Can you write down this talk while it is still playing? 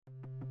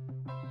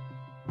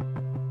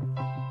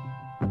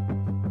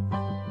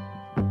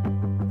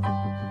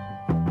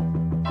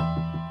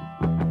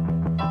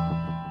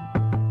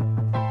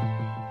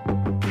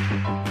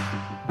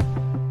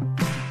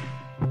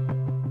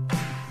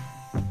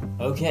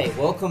Okay,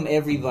 welcome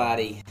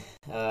everybody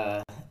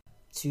to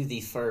the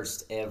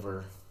first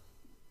ever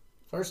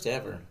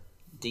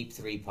Deep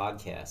 3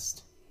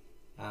 podcast.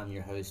 I'm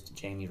your host,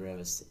 Jamie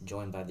Revis,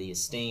 joined by the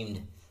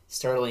esteemed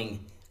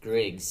Sterling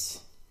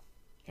Griggs.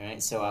 All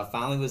right, so I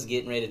finally was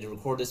getting ready to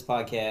record this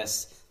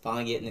podcast,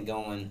 finally getting it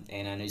going,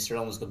 and I knew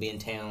Sterling was going to be in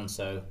town,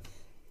 so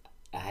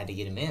I had to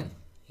get him in.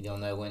 You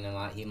don't know when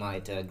he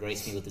might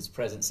grace me with his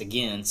presence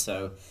again,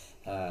 so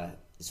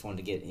just wanted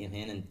to get him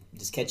in and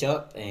just catch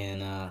up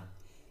and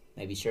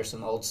maybe share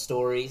some old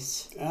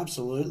stories.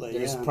 Absolutely,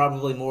 There's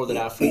probably more that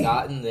I've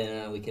forgotten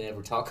than we can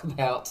ever talk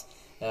about,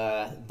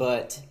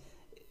 but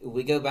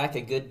we go back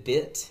a good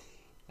bit,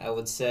 I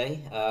would say.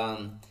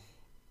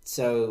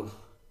 So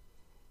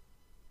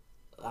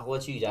I'll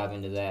let you dive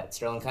into that.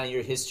 Sterling, kind of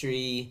your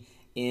history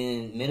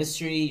in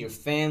ministry, your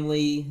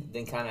family,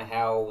 then kind of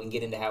how we can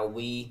get into how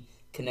we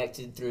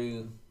connected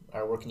through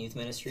our work in youth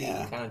ministry,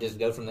 and kind of just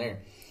go from there.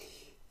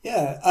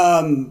 Yeah,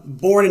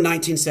 born in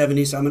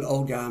 1970, so I'm an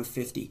old guy, I'm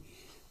 50.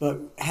 But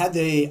had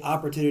the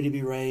opportunity to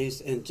be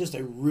raised in just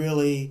a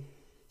really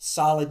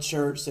solid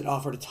church that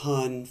offered a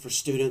ton for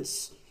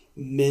students,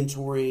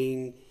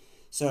 mentoring.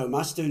 So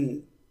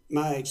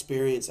my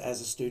experience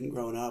as a student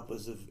growing up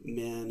was of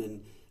men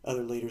and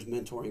other leaders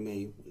mentoring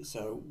me.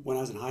 So when I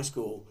was in high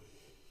school,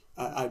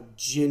 I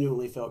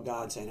genuinely felt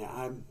God saying,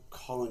 I'm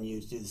calling you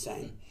to do the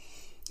same.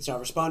 So I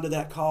responded to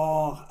that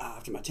call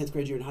after my 10th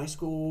grade year in high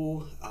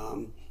school.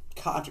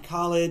 After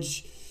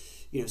college,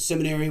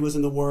 seminary was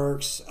in the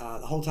works.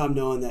 The whole time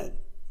knowing that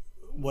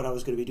what I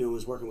was going to be doing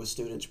was working with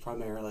students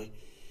primarily,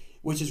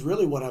 which is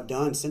really what I've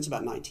done since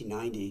about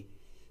 1990.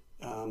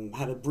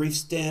 Had a brief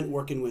stint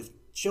working with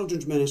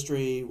children's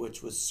ministry,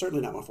 which was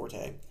certainly not my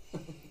forte.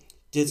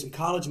 Did some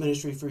college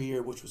ministry for a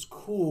year, which was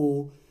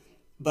cool,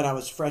 but I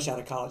was fresh out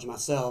of college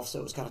myself, so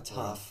it was kind of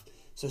tough.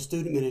 So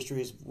student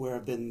ministry is where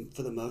I've been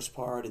for the most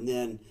part. And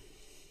then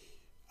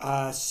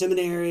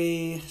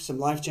seminary, some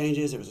life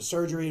changes. There was a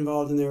surgery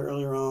involved in there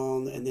earlier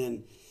on. And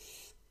then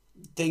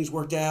things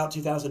worked out.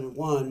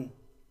 2001,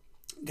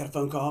 got a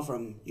phone call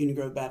from Union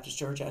Grove Baptist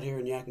Church out here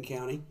in Yadkin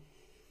County.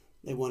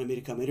 They wanted me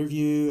to come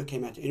interview. I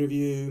came out to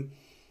interview.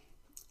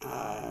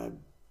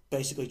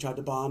 Basically tried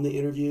to bomb the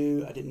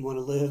interview. I didn't want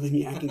to live in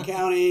Yadkin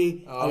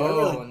County.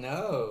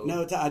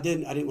 No, I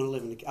didn't want to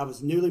live I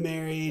was newly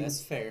married.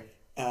 That's fair.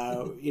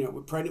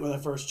 We're pregnant with our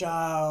first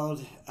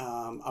child.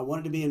 I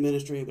wanted to be in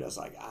ministry, but I was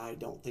like, I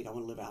don't think I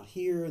want to live out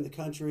here in the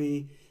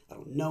country. I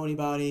don't know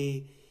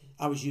anybody.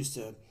 I was used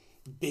to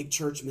big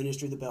church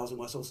ministry, the bells and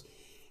whistles.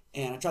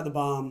 And I tried to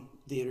bomb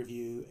the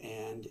interview,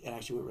 and it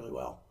actually went really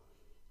well.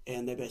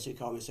 And they basically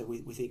called me and said, we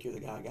think you're the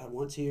guy God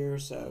wants here.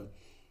 So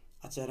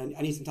I said,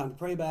 I need some time to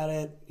pray about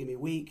it. Give me a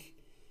week.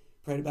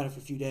 Prayed about it for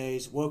a few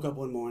days. Woke up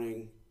one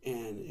morning,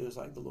 and it was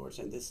like the Lord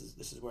saying, this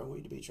is where I want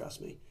you to be.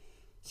 Trust me.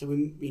 So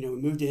we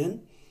moved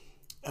in.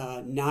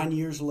 9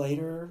 years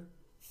later,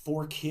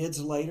 4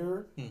 kids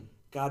later,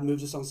 God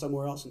moved us on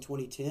somewhere else in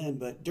 2010.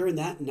 But during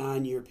that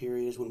 9-year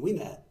period is when we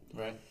met.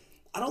 Right.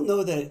 I don't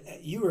know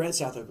that you were at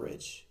South Oak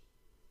Ridge,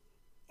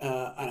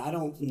 and I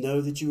don't know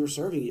that you were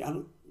serving.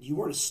 You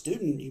weren't a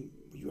student. You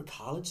were a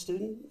college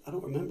student? I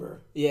don't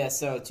remember. Yeah,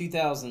 so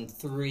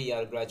 2003,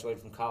 I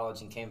graduated from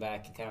college and came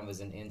back and kind of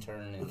was an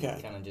intern and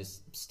kind of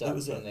just stuck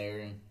from there.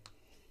 And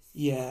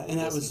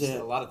that was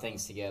it. A lot of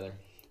things together.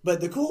 But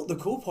the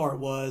cool part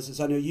was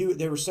I know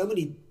there were so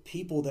many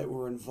people that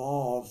were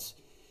involved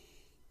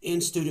in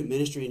student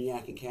ministry in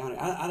Yadkin County.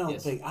 I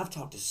don't think I've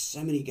talked to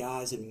so many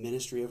guys in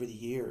ministry over the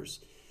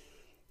years,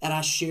 and I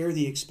share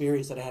the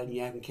experience that I had in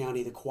Yadkin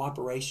County, the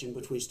cooperation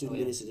between student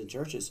ministries and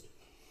churches.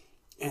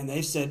 And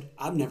they've said,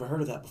 I've never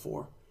heard of that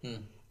before.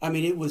 I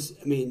mean, it was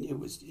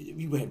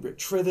you had Rick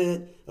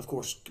Trivet, of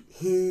course,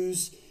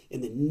 Who's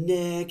in the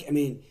Nick. I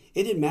mean,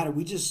 it didn't matter.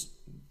 We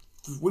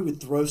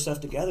would throw stuff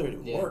together and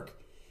it would work.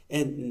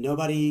 And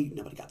nobody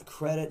got the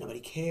credit. Nobody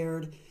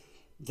cared.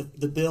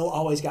 The bill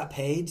always got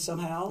paid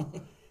somehow,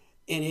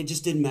 and it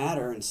just didn't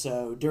matter. And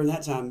so during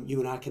that time, you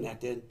and I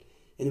connected,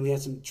 and then we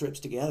had some trips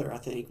together. I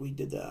think we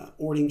did the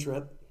Ording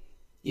trip.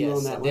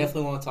 Yes, I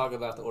definitely want to talk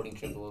about the Ording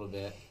trip a little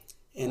bit.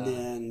 And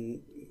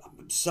then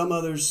some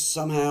others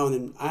somehow, and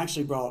then I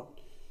actually brought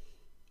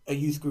a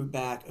youth group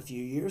back a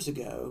few years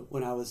ago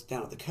when I was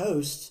down at the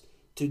coast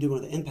to do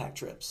one of the impact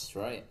trips. That's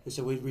right. And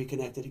so we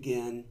reconnected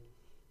again.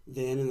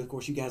 Then, and of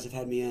course, you guys have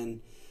had me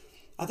in,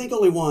 I think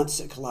only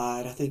once at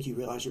Collide. I think you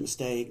realize your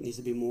mistake, needs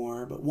to be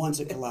more, but once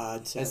at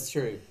Collide. So, that's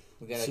true.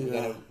 We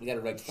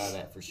gotta rectify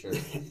that for sure.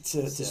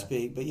 to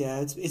speak, but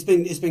yeah, it's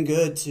been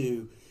good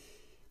to,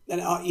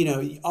 and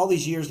all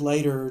these years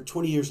later,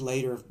 20 years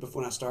later,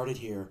 before I started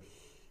here,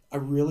 I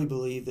really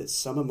believe that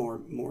some of more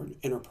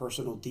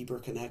interpersonal, deeper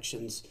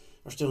connections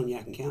are still in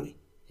Yadkin County.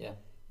 Yeah.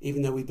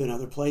 Even though we've been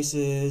other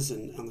places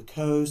and on the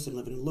coast and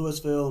living in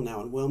Louisville, now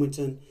in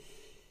Wilmington.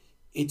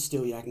 It's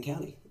still Yadkin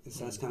County, and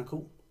so it's kind of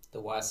cool.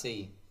 The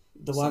YC.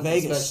 The Y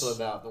Vegas. Special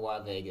about the Y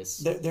Vegas.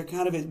 They're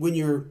kind of when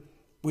you're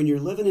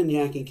living in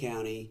Yadkin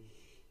County,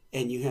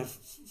 and you have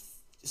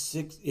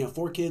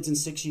 4 kids in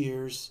 6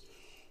 years,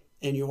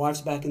 and your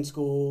wife's back in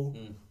school,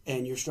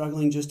 and you're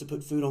struggling just to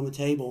put food on the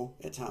table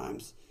at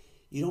times,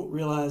 you don't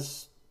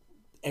realize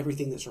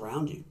everything that's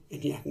around you in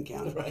Yadkin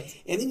County. Right.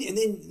 And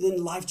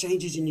then life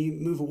changes and you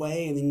move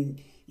away, and then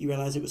you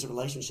realize it was the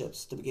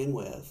relationships to begin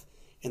with,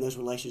 and those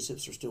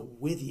relationships are still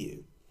with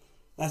you.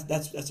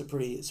 It's a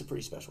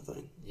pretty special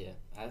thing. Yeah,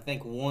 I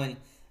think one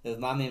of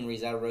my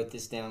memories, I wrote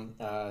this down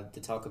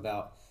to talk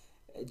about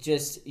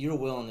just your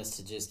willingness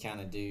to just kind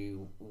of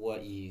do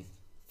what you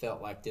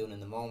felt like doing in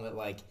the moment.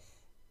 Like,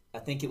 I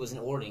think it was in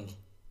Ording,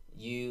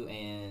 you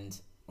and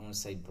I want to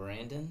say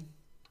Brandon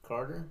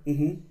Carter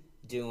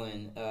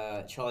doing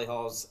Charlie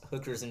Hall's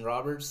Hookers and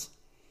Robbers,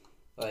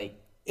 like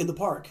in the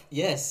park.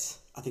 Yes.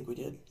 I think we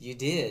did. You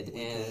did,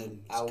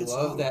 I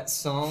love that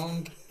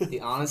song,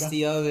 the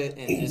honesty of it,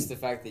 and just the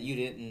fact that you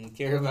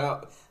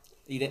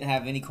didn't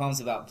have any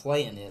qualms about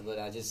playing it. But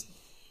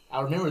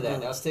I remember that.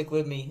 That'll stick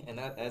with me, and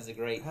that's a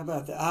great. How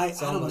about that?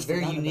 Song, a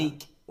very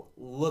unique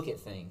look at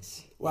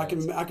things. Well,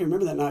 right. I can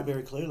remember that night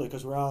very clearly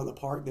because we're out in the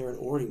park there in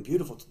Ording,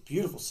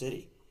 beautiful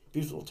city,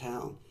 beautiful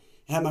town.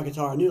 I had my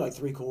guitar. I knew like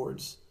 3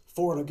 chords,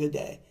 4 on a good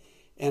day.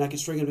 And I could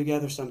string them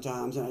together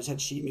sometimes, and I just had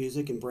sheet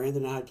music, and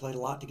Brandon and I had played a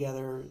lot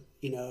together,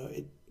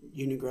 at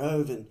Union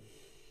Grove. And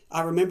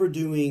I remember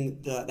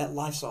doing that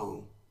Lifehouse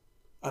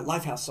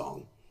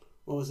song.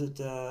 What was it?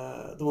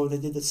 The one where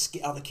they did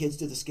all the kids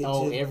did the skit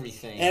too.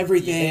 Everything.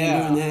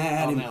 Yeah. Doing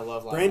that. Oh, man, I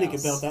love Lifehouse. Brandon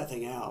could belt that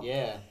thing out.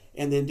 Yeah.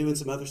 And then doing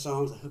some other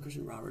songs, like Hookers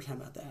and Robbers. How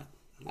about that?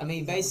 I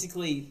mean,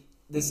 basically,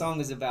 the song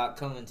is about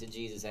coming to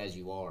Jesus as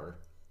you are.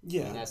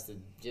 Yeah. And that's the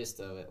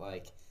gist of it.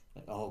 Like,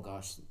 oh,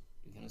 gosh,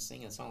 you're going to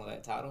sing a song with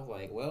that title?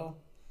 Like, well,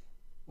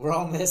 we're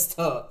all messed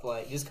up.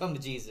 Like, just come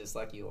to Jesus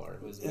like you are.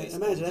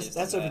 Imagine,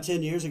 that's over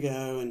 10 years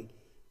ago, and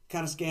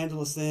kind of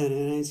scandalous then,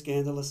 and it ain't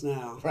scandalous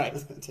now. Right,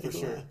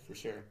 for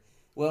sure.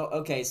 Well,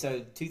 okay,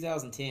 so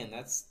 2010,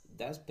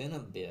 that's been a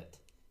bit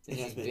since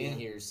you've been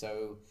here.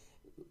 So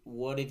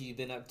what have you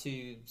been up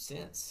to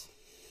since?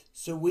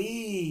 So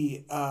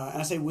we,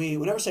 and I say we,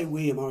 whenever I say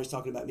we, I'm always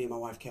talking about me and my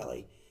wife,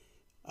 Kelly.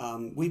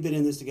 We've been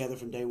in this together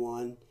from day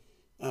one.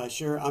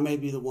 Sure, I may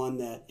be the one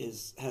that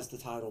has the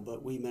title,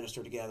 but we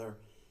minister together.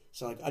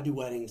 So like I do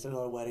weddings, there's a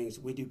lot of weddings.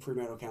 We do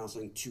premarital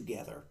counseling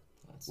together.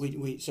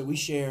 We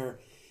share.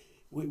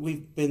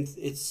 We've been.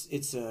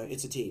 It's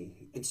a team,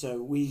 and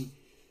so we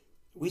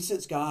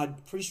sensed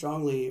God pretty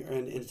strongly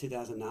in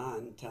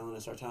 2009, telling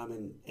us our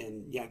time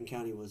in Yadkin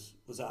County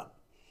was up.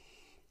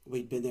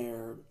 We'd been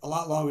there a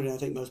lot longer than I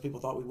think most people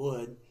thought we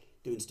would,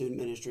 doing student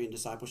ministry and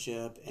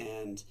discipleship.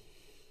 And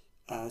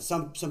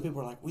some people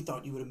were like, "We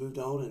thought you would have moved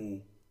on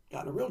and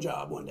gotten a real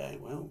job one day."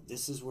 Well,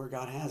 this is where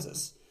God has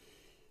us.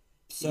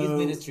 So youth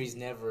ministry is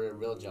never a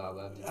real job.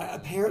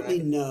 Apparently,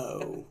 right?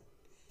 No.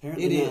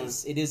 Apparently it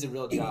is. It is a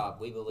real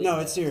job. We believe. No,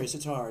 that. It's serious.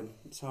 It's hard.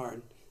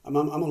 I'm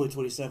only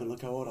 27.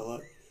 Look how old I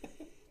look.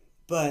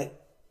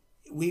 But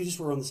we just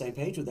were on the same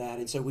page with that,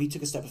 and so we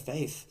took a step of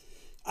faith.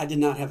 I did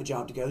not have a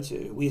job to go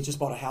to. We had just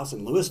bought a house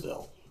in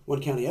Louisville,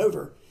 one county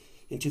over,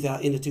 into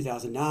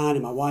 2009,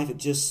 and my wife had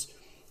just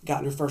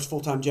gotten her first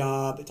full-time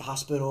job at the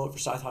hospital, at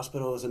Forsyth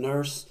Hospital, as a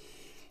nurse.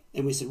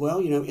 And we said, well,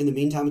 in the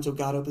meantime, until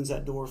God opens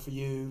that door for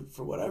you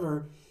for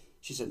whatever,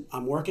 she said,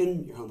 I'm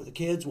working, you're home with the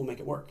kids, we'll make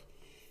it work.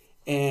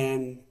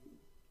 And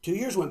 2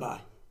 years went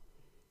by,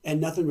 and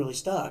nothing really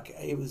stuck.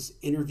 It was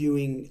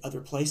interviewing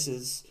other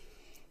places,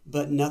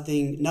 but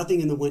nothing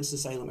in the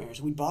Winston-Salem area.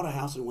 So we bought a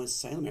house in the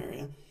Winston-Salem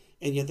area,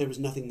 and yet there was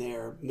nothing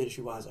there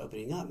ministry-wise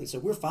opening up. And so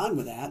we're fine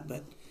with that,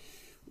 but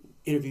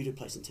interviewed a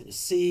place in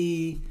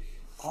Tennessee,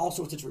 all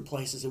sorts of different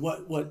places. And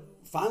what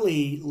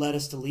finally led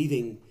us to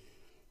leaving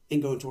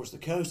and going towards the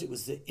coast, it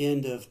was the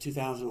end of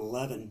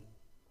 2011.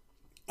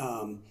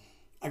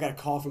 I got a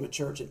call from a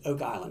church in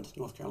Oak Island,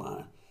 North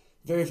Carolina.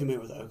 Very familiar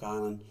with Oak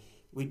Island.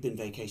 We'd been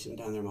vacationing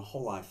down there my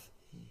whole life.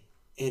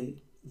 And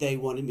they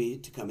wanted me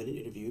to come in and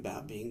interview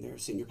about being their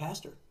senior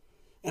pastor.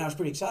 And I was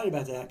pretty excited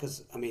about that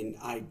because,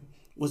 I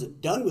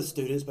wasn't done with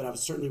students, but I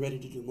was certainly ready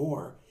to do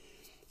more.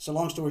 So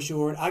long story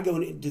short, I go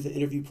into the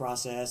interview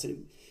process,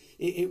 and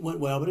it went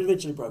well, but it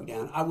eventually broke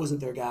down. I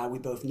wasn't their guy. We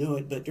both knew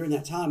it. But during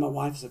that time, my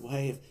wife said, well,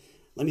 hey,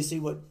 let me see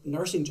what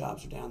nursing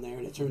jobs are down there.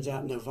 And it turns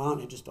out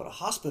Novant had just built a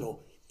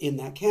hospital in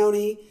that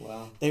county.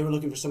 Wow. They were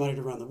looking for somebody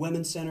to run the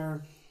women's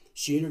center.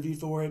 She interviewed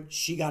for it.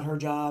 She got her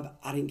job.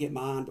 I didn't get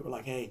mine, but we're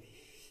like, hey,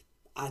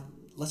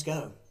 let's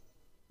go.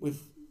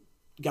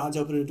 God's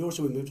opening a door,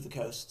 so we moved to the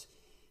coast.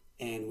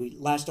 And we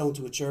latched on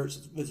to a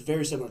church that was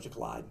very similar to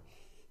Collide.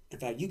 In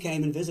fact, you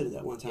came and visited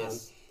that one time.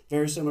 Yes.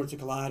 Very similar to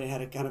Collide. It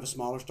had a kind of a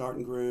smaller start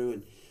and grew,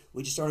 and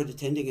we just started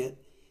attending it.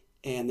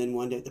 And then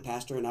one day the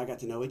pastor and I got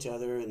to know each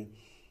other, and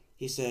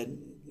he said,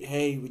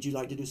 hey, would you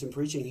like to do some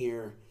preaching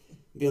here?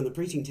 Be on the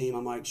preaching team?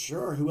 I'm like,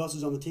 sure. Who else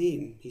is on the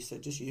team? He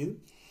said, just you.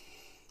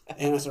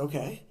 And I said,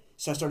 okay.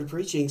 So I started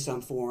preaching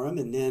some for him,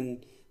 and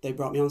then they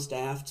brought me on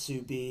staff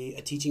to be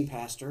a teaching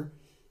pastor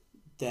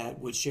that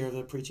would share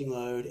the preaching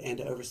load and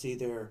to oversee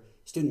their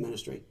student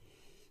ministry.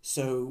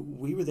 So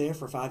we were there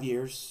for 5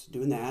 years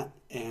doing that,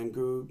 and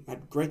had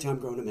a great time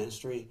growing the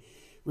ministry.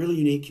 Really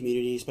unique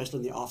community, especially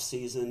in the off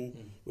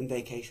season when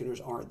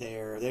vacationers aren't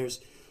there. There's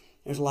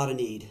there's a lot of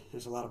need.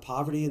 There's a lot of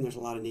poverty and there's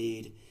a lot of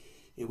need.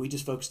 And we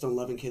just focused on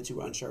loving kids who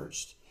were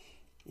unchurched.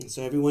 And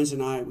so every Wednesday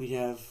night we'd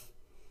have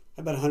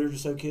about 100 or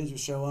so kids would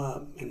show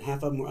up, and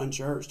half of them were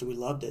unchurched, and we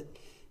loved it.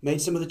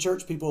 Made some of the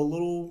church people a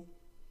little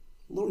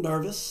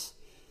nervous.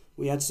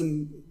 There's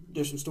some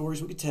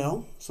stories we could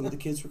tell. Some of the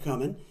kids were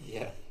coming.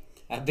 Yeah.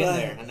 I've been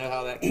there. I know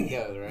how that can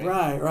go,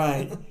 right?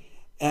 Right.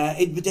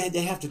 But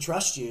they have to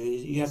trust you.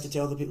 You have to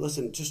tell the people,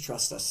 listen, just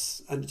trust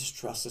us. Just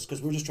trust us,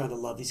 because we're just trying to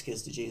love these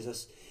kids to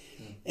Jesus.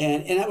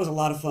 And that was a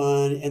lot of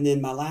fun. And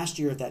then my last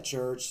year at that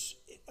church,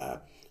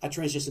 I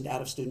transitioned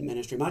out of student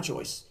ministry, my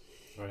choice.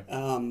 Right.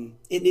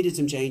 It needed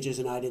some changes,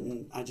 and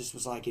I just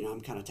was like,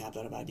 I'm kind of tapped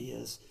out of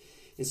ideas.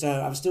 And so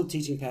I was still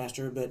teaching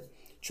pastor, but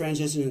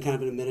transitioned in kind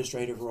of an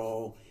administrative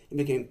role. It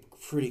became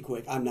pretty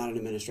quick. I'm not an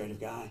administrative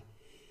guy.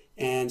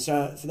 And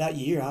so for that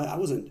year, I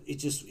wasn't, it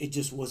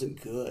just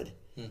wasn't good.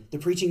 The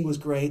preaching was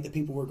great. The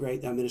people were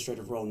great. The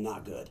administrative role,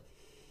 not good.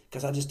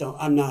 Because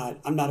I'm not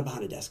a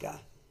behind a desk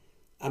guy.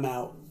 I'm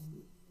out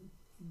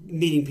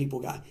meeting people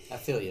guy. I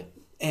feel you.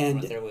 And I'm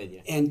right there with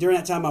you. And during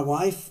that time, my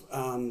wife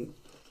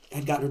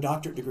had gotten her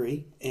doctorate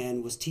degree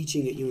and was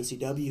teaching at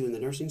UNCW in the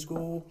nursing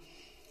school.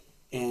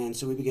 And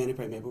so we began to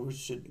pray,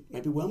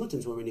 maybe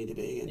Wilmington's where we need to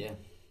be.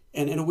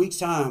 And in a week's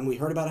time, we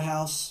heard about a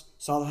house,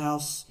 saw the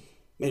house,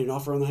 made an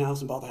offer on the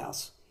house, and bought the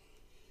house.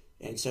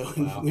 And so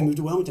we moved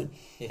to Wilmington.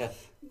 Yeah.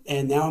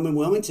 And now I'm in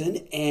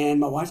Wilmington, and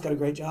my wife's got a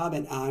great job,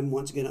 and I'm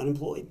once again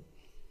unemployed.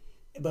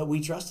 But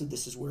we trusted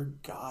this is where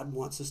God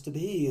wants us to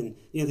be. And,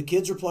 the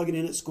kids are plugging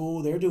in at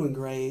school. They're doing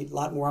great. A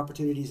lot more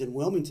opportunities in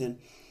Wilmington.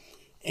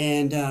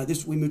 And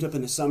we moved up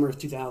in the summer of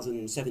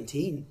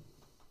 2017.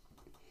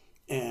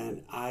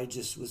 And I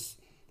just was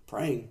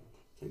praying,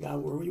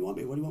 God, where do you want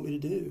me? What do you want me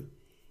to do?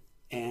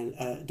 And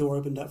a door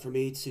opened up for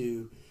me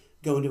to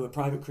go into a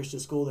private Christian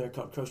school there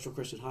called Coastal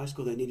Christian High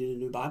School. They needed a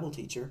new Bible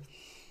teacher.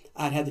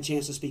 I'd had the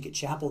chance to speak at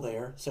chapel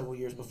there several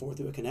years before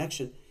through a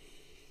connection.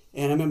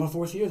 And I'm in my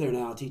fourth year there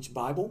now. I teach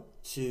Bible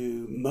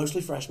to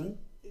mostly freshmen.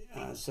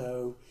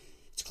 So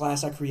it's a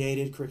class I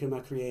created, curriculum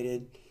I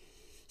created,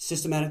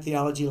 Systematic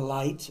Theology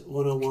Light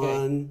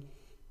 101,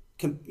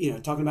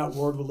 talking about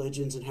world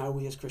religions and how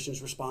we as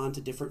Christians respond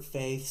to different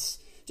faiths,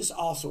 just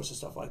all sorts of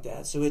stuff like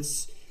that. So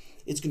it's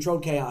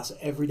controlled chaos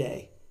every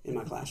day in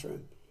my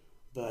classroom.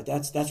 But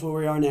that's where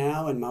we are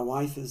now, and my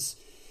wife is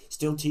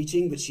still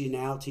teaching, but she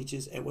now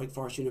teaches at Wake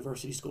Forest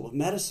University School of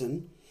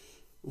Medicine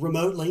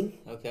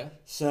remotely. Okay.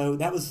 So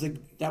that was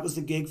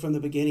the gig from the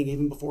beginning,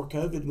 even before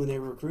COVID, when they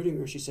were recruiting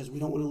her. She says, we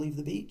don't want to leave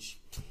the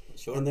beach.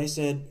 Sure. And they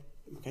said,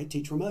 okay,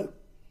 teach remote,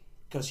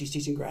 because she's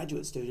teaching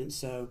graduate students.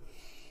 So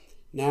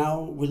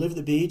now we live at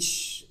the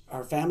beach.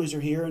 Our families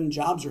are here and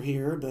jobs are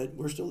here, but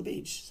we're still at the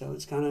beach. So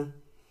it's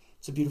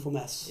a beautiful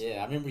mess.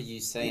 Yeah, I remember you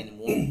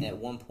saying at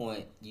one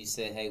point, you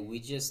said, hey, we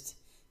just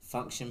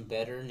function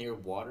better near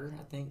water,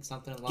 I think,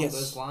 something along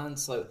those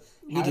lines. So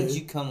how did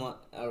you come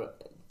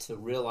to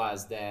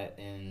realize that?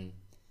 And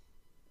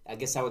I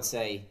guess I would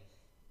say,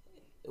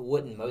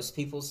 wouldn't most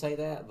people say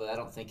that, but I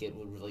don't think it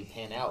would really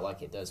pan out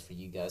like it does for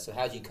you guys. So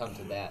how did you come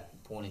to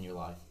that point in your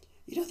life?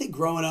 I think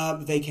growing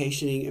up,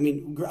 vacationing,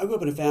 I grew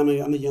up in a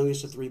family, I'm the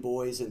youngest of three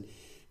boys, and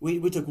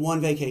we took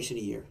one vacation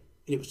a year,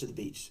 and it was to the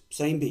beach.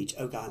 Same beach,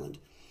 Oak Island.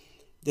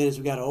 Then as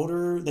we got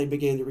older, they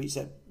began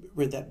to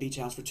rent that beach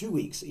house for 2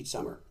 weeks each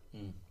summer.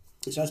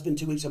 And so I spent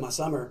 2 weeks of my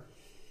summer,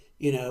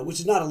 which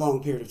is not a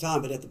long period of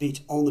time, but at the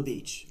beach, on the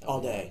beach, all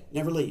day.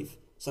 Never leave.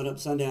 Sun up,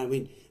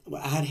 sundown.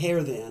 I had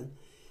hair then.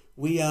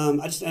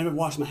 I never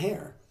washed my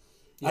hair.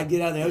 Yeah. I'd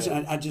get out of the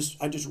ocean. I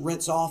just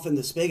rinse off in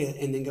the spigot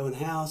and then go in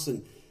the house.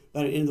 And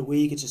by the end of the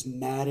week, it's just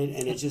matted,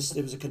 and it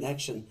was a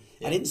connection.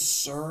 Yeah. I didn't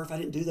surf. I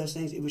didn't do those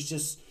things. It was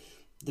just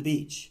the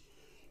beach.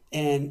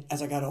 And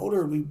as I got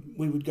older, we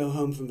would go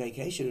home from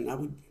vacation,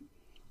 and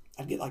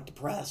I'd get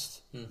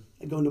depressed.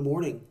 I'd go in the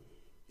morning.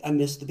 I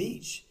missed the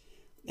beach.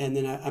 And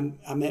then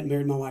I met and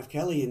married my wife,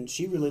 Kelly, and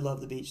she really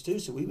loved the beach too.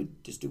 So we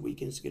would just do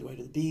weekends to get away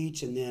to the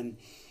beach. And then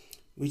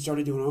we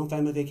started doing our own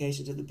family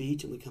vacations at the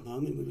beach, and we'd come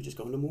home and we would just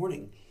go in the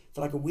morning.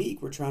 For a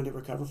week, we're trying to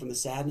recover from the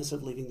sadness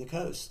of leaving the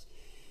coast.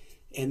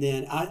 And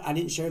then I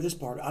didn't share this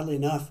part, oddly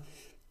enough.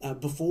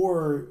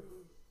 Before,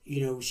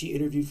 she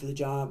interviewed for the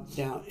job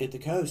down at the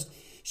coast,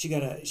 she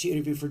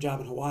interviewed for a job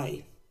in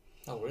Hawaii.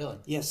 Oh, really?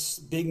 Yes,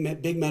 big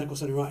medical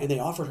center in Hawaii, and they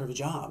offered her the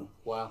job.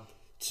 Wow.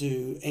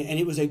 And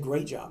it was a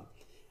great job.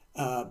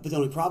 But the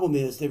only problem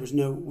is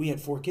we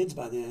had 4 kids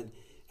by then.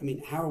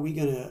 How are we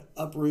going to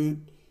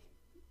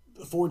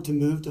afford to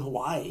move to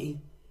Hawaii?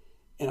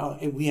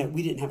 And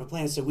we didn't have a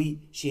plan, so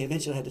she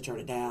eventually had to turn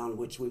it down,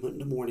 which we went in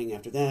the morning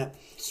after that.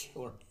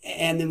 Sure.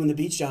 And then when the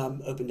beach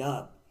job opened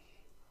up,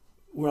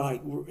 we're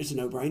like, it's a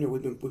no-brainer.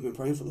 We've been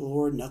praying for the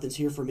Lord. Nothing's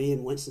here for me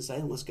in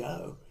Winston-Salem. Let's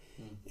go.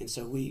 And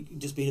so we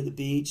just being at the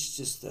beach,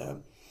 just I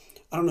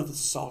don't know if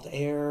it's the salt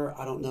air.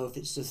 I don't know if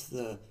it's just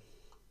the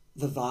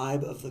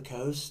vibe of the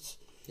coast,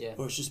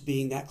 or it's just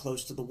being that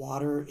close to the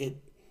water.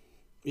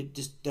 It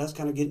just does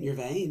kind of get in your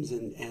veins,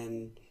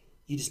 and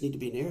you just need to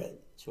be near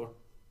it. Sure.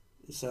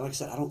 So like I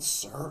said, I don't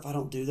surf. I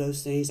don't do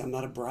those things. I'm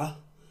not a bruh.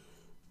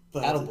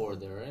 Paddleboard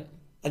though, right?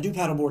 I do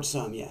paddleboard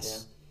some,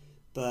 yes.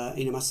 Yeah. But,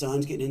 my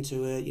son's getting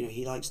into it.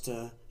 He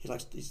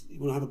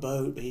we don't have a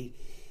boat, but he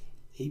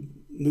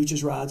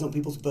mooches rides on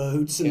people's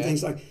boats and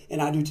things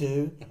and I do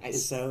too. Nice. And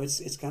so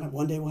it's kind of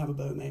one day we'll have a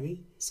boat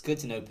maybe. It's good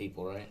to know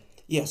people, right?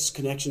 Yes,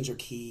 connections are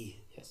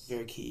key. Yes.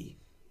 Very key.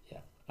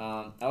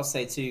 Yeah. I'll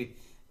say too,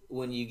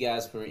 when you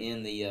guys were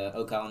in the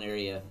Oak Island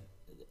area,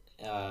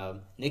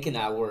 Nick and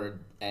I were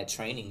at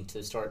training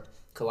to start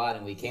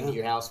colliding. We came to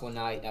your house one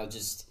night. I was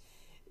just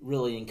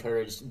really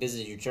encouraged,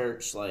 visited your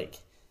church,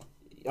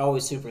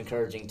 always super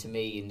encouraging to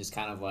me, and just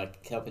kind of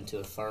helping to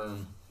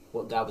affirm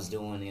what God was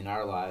doing in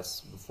our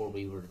lives before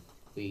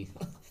we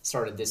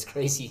started this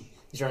crazy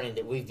journey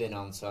that we've been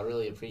on. So I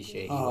really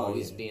appreciate you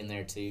always being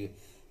there to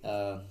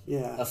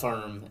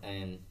affirm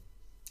and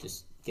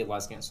just give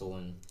wise counsel.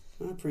 And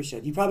I appreciate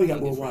it. You probably got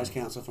more wise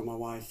counsel from my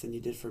wife than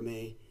you did from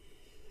me.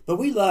 But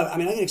I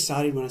get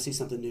excited when I see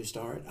something new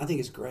start. I think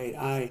it's great.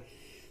 I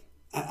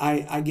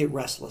get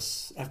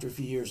restless after a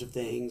few years of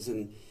things,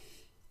 and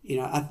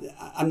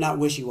I'm not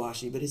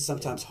wishy-washy, but it's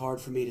sometimes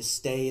hard for me to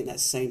stay in that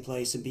same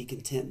place and be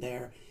content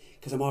there,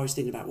 because I'm always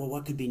thinking about,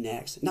 what could be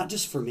next? Not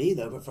just for me,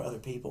 though, but for other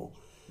people.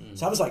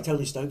 So I was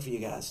totally stoked for you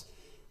guys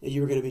that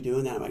you were going to be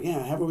doing that. I'm like,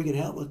 however we can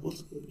help,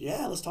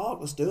 let's talk,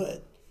 let's do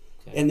it.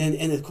 Okay.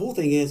 And the cool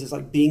thing is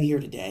being here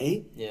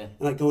today,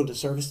 and going to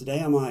service today,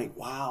 I'm like,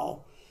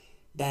 wow,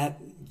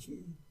 that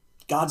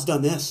God's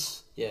done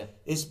this. Yeah.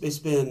 It's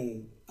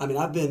been,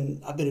 I've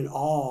been in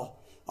awe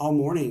all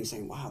morning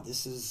saying, wow,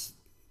 this is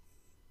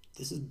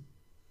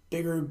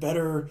bigger,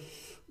 better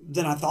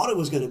than I thought it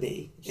was going to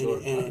be.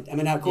 Sure.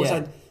 And of course,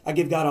 I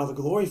give God all the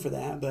glory for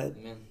that, but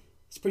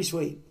it's pretty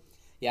sweet.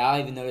 Yeah,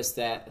 I even noticed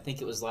that. I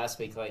think it was last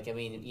week.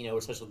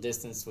 We're social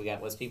distance. We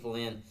got less people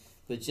in,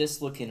 but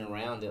just looking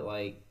around at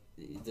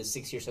the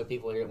 60 or so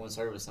people here at one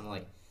service, I'm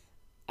like,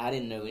 I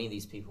didn't know any of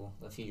these people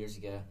a few years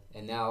ago,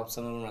 and now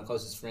some of them are my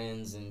closest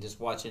friends, and just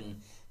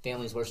watching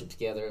families worship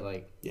together,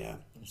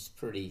 it's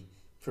pretty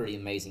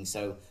amazing.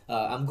 So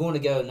I'm going to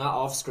go not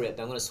off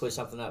script. I'm going to switch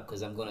something up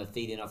because I'm going to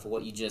feed in off of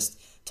what you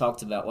just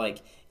talked about.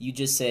 You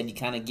just said, you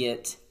kind of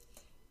get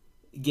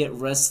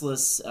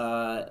restless,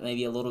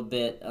 maybe a little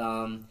bit,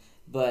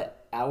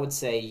 but I would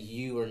say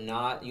you and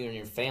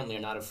your family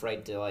are not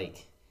afraid to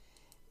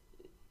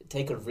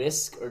take a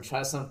risk or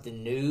try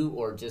something new,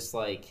 or just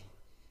I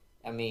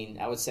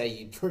would say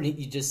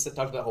you just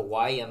talked about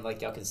Hawaii. I'm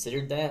y'all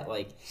considered that.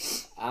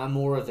 I'm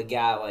more of a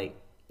guy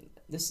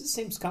this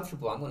seems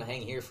comfortable. I'm going to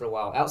hang here for a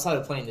while outside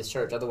of playing this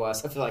church.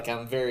 Otherwise, I feel like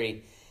I'm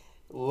very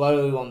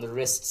low on the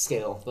risk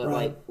scale. But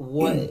right.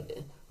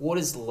 What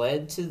has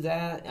led to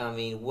that?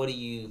 What do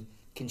you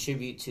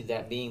contribute to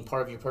that being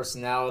part of your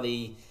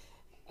personality?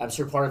 I'm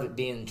sure part of it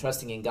being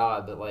trusting in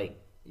God, but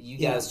you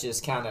guys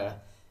just kind of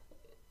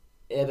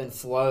ebb and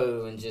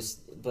flow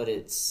but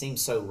it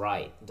seems so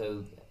right.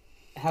 Though,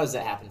 how does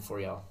that happen for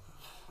y'all?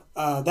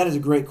 That is a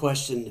great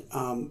question.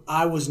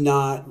 I was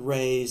not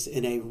raised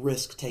in a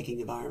risk-taking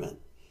environment.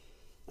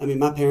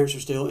 My parents are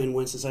still in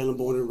Winston-Salem,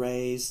 born and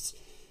raised.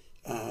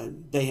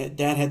 Dad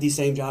had the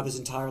same job his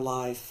entire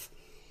life.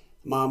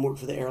 Mom worked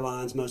for the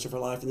airlines most of her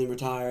life and then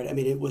retired.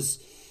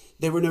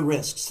 There were no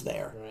risks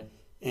there. Right.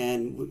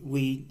 And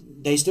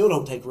they still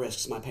don't take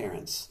risks, my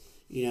parents.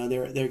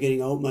 They're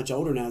getting much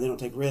older now. They don't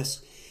take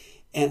risks.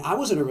 And I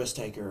wasn't a risk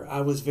taker.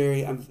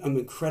 I'm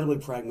incredibly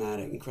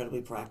pragmatic,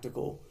 incredibly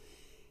practical.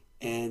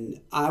 And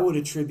I would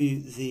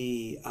attribute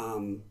I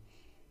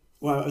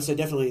would say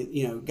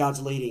definitely,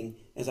 God's leading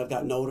as I've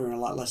gotten older and a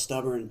lot less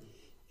stubborn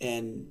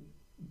and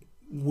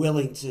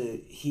willing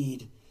to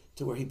heed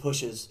to where he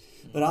pushes.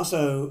 But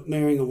also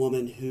marrying a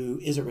woman who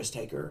is a risk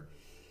taker.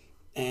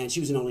 And she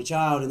was an only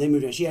child, and they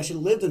moved around. She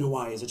actually lived in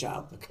Hawaii as a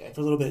child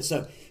for a little bit.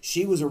 So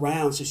she was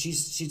around, so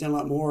she's done a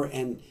lot more.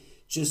 And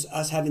just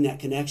us having that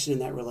connection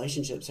and that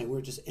relationship, saying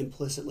we're just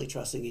implicitly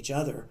trusting each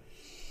other.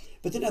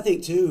 But then I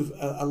think, too,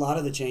 a lot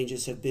of the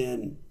changes have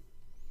been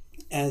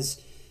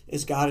as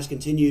God has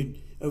continued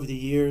over the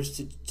years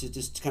to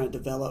just kind of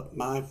develop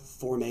my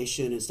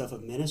formation and stuff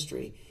of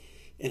ministry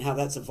and how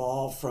that's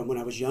evolved from when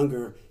I was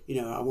younger.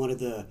 I wanted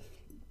the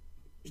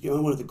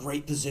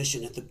great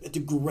position at the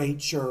great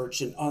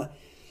church and all that.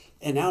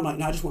 And now I'm like,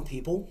 no, I just want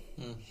people.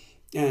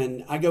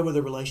 And I go where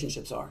the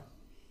relationships are.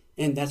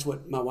 And that's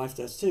what my wife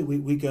does, too.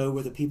 We go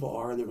where the people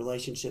are and the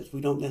relationships. We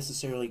don't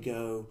necessarily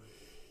go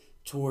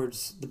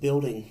towards the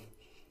building.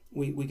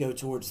 We go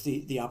towards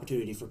the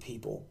opportunity for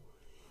people.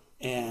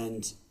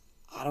 And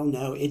I don't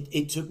know,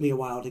 it took me a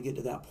while to get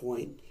to that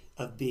point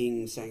of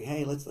saying,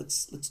 hey,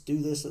 let's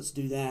do this, let's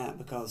do that,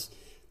 because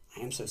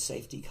I am so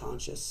safety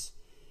conscious.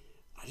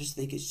 I just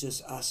think it's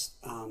just us,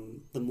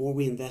 the more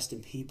we invest in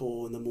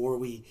people and the more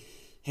we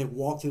have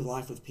walked through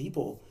life with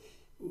people,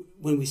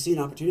 when we see an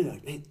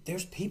opportunity, man,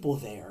 there's people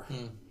there.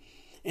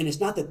 And it's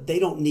not that they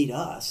don't need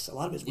us. A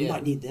lot of it's we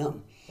might need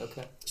them.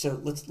 Okay. So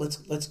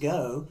let's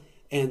go.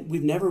 And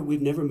we've never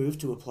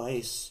moved to a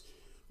place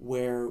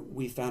where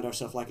we found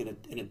ourselves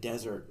in a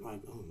desert,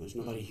 there's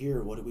nobody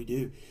here. What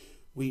do?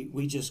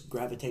 We just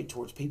gravitate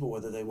towards people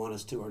whether they want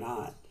us to or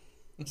not.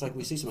 It's like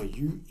we see somebody,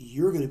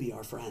 you're going to be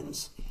our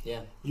friends.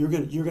 Yeah. You're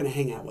going to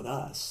hang out with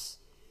us.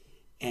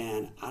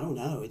 And I don't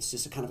know. It's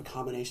just a kind of a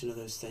combination of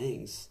those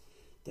things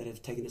that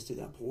have taken us to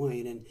that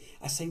point. And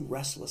I say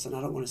restless, and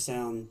I don't want to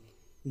sound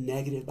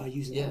negative by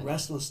using that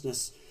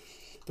restlessness,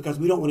 because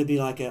we don't want to be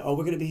like, we're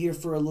going to be here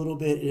for a little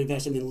bit and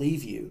invest and then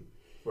leave you.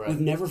 Right.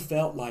 We've never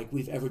felt like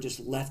we've ever just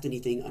left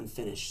anything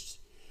unfinished.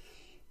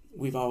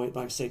 We've always,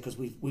 like I say, because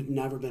we've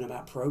never been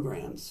about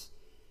programs,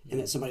 and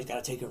that somebody's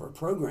got to take over a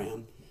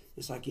program.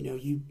 It's like,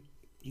 you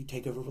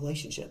take over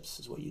relationships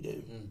is what you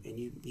do, and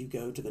you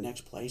go to the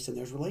next place, and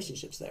there's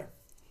relationships there.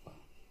 Wow.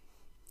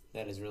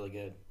 That is really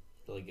good,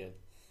 really good.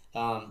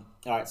 All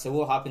right, so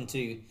we'll hop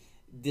into,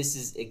 this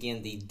is,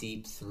 again, the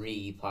Deep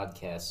 3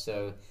 podcast.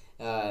 So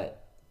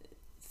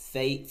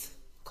faith,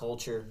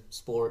 culture,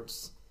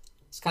 sports,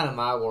 it's kind of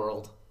my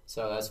world,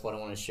 so that's what I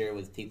want to share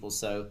with people.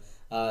 So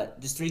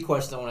just 3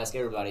 questions I want to ask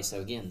everybody.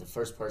 So, again, the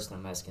first person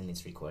I'm asking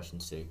these 3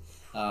 questions to.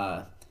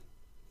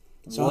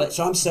 So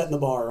I'm setting the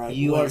bar, right?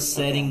 You are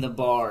setting the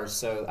bar,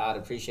 so I'd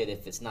appreciate it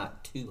if it's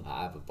not too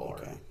high of a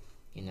bar.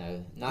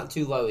 Okay. Not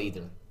too low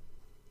either.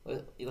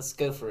 Let's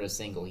go for a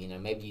single.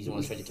 Maybe you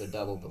want to stretch it to a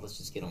double, but let's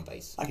just get on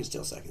base. I can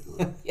still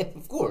second. Yeah,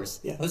 of course.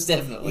 Yeah, most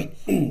definitely.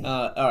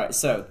 All right.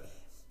 So,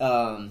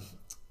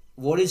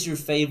 what is your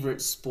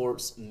favorite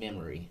sports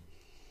memory?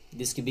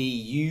 This could be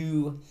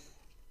you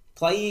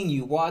playing,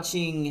 you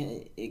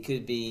watching. It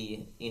could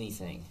be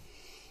anything.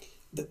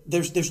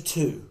 There's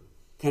 2.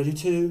 Can I do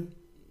 2?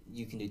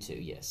 You can do 2.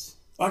 Yes.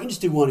 I can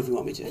just do 1 if you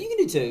want me to. You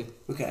can do 2.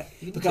 Okay.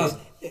 Because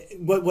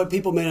what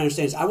people may not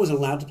understand is I wasn't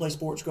allowed to play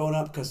sports growing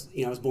up because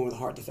I was born with a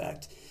heart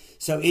defect.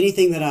 So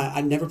anything that I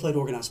never played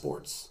organized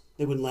sports.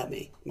 They wouldn't let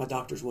me. My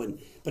doctors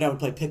wouldn't. But I would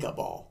play pickup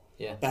ball,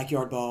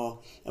 backyard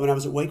ball. And when I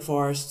was at Wake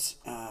Forest,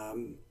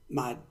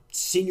 my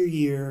senior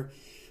year,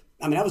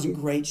 I was in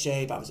great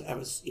shape. I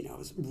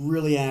was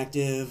really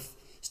active.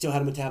 Still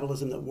had a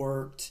metabolism that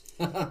worked,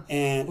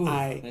 and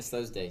I miss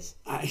those days.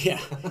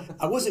 I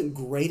wasn't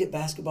great at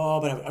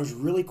basketball, but I was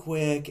really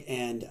quick,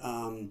 and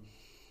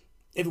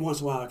every once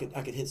in a while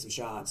I could hit some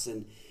shots.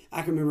 And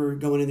I can remember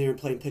going in there and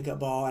playing pickup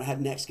ball. I had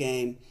next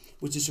game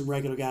with just some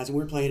regular guys, and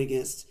we were playing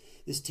against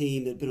this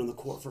team that had been on the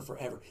court for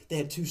forever. They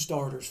had 2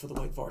 starters for the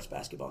Wake Forest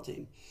basketball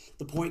team,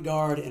 the point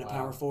guard and a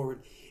power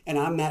forward, and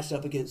I matched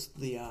up against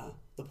the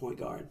point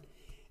guard,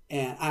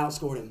 and I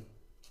outscored him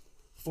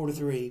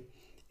 4-3.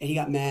 And he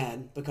got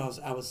mad because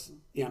I was,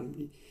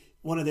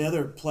 one of the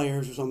other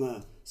players was on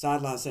the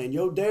sideline saying,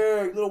 "Yo,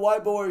 Derek, little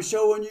white boy is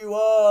showing you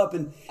up."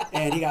 And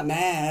he got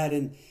mad,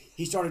 and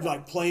he started,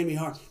 playing me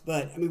hard.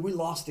 But, we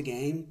lost the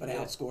game, but I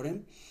outscored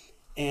him.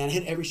 And I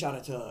hit every shot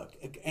I took.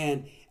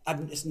 And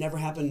it's never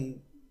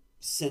happened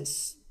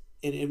since,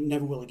 and it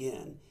never will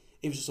again.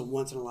 It was just a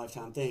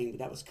once-in-a-lifetime thing. But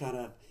that was kind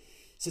of,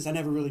 since I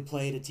never really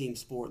played a team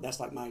sport,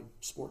 that's like my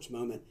sports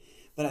moment.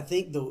 But I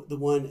think the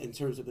one in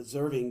terms of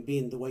observing,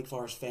 being the Wake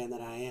Forest fan that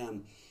I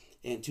am,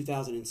 in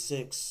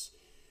 2006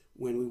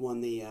 when we won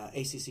the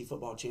ACC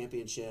football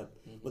championship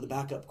with a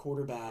backup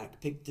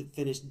quarterback,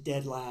 finished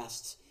dead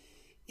last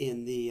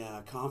in the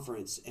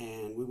conference,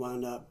 and we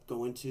wound up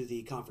going to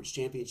the conference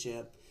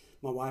championship.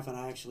 My wife and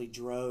I actually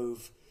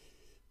drove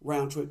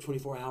round trip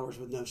 24 hours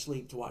with no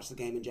sleep to watch the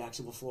game in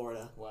Jacksonville,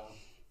 Florida. Wow.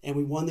 And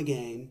we won the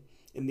game,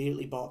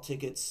 immediately bought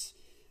tickets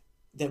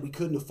that we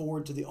couldn't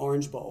afford to the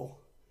Orange Bowl,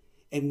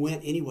 and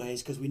went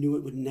anyways because we knew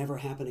it would never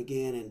happen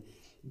again. And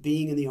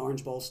being in the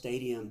Orange Bowl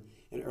Stadium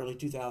in early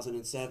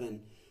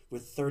 2007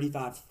 with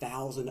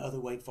 35,000 other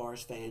Wake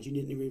Forest fans, you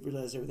didn't even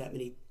realize there were that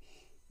many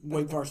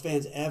Wake Forest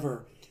fans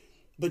ever.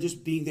 But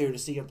just being there to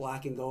see a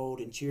black and gold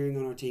and cheering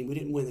on our team, we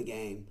didn't win the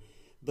game,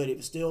 but it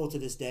was still to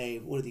this day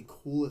one of the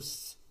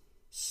coolest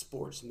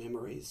sports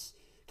memories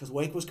because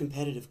Wake was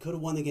competitive, could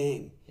have won the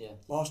game,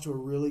 lost to a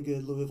really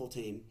good Louisville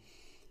team.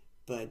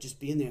 But just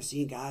being there,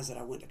 seeing guys that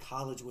I went to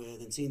college with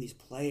and seeing these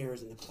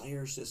players and the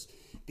players just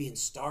being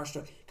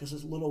starstruck because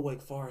this little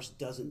Wake Forest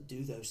doesn't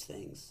do those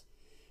things.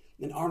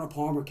 And Arnold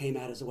Palmer came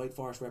out as a Wake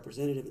Forest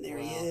representative, and there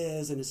he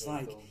is. And it's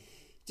very cool.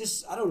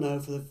 Just, I don't know,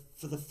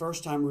 for the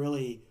first time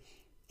really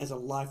as a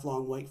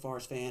lifelong Wake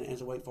Forest fan,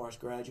 as a Wake Forest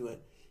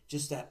graduate,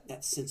 just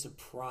that sense of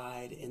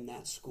pride in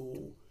that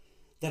school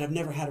that I've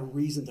never had a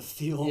reason to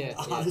feel,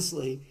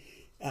 honestly.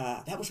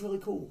 That was really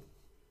cool.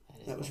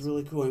 That was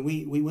really cool. And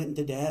we went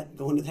into debt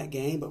going to that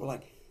game, but we're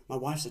like, my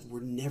wife said, we're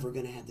never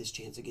going to have this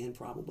chance again,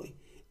 probably.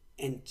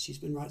 And she's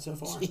been right so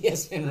far. She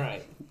has been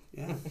right.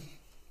 Yeah.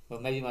 Well,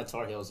 maybe my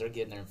Tar Heels, they're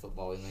getting there in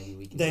football. Maybe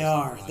we can. They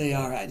are.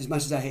 As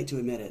much as I hate to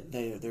admit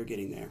it, they're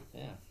getting there.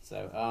 Yeah.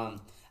 So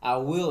I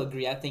will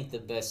agree. I think the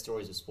best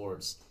stories of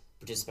sports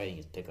participating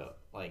is pickup.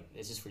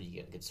 It's just where you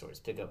get good stories.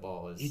 Pickup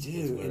ball is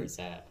where it's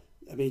at.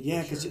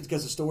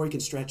 Because the story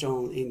can stretch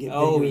on and get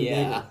bigger and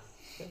bigger.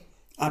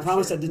 I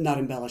promise I did not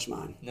embellish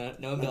mine. No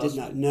embellishment.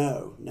 I did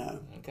not. No.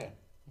 Okay.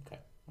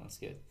 That's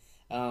good.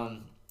 All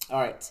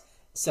right.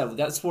 So we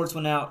got the sports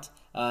one out.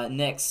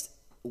 Next,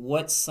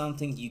 what's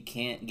something you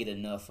can't get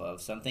enough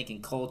of? So I'm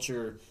thinking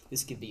culture.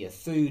 This could be a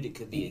food. It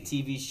could be a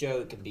TV show.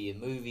 It could be a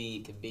movie.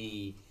 It could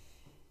be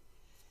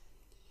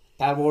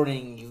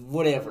paddleboarding.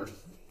 Whatever.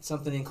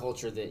 Something in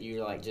culture that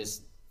you're like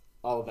just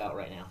all about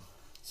right now.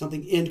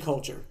 Something in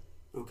culture,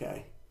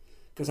 okay?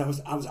 Because I was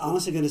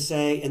honestly going to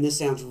say, and this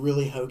sounds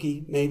really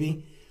hokey,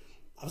 maybe.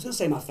 I was going to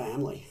say my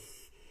family.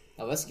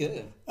 Oh, that's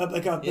good.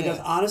 Because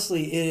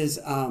honestly, it is.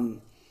 I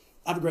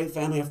have a great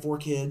family. I have 4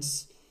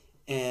 kids,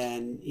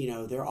 and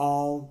they're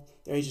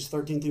ages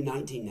 13 through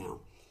 19 now.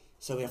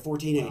 So we have 4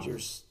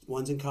 teenagers. Wow.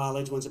 One's in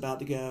college, one's about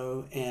to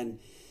go, and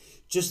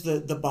just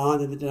the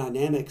bond and the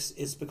dynamics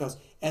is because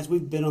as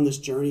we've been on this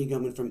journey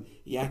coming from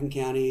Yadkin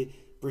County,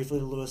 briefly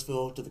to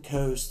Louisville, to the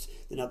coast,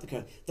 then up the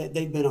coast,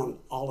 they've been on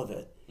all of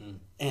it,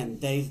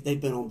 and they've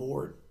been on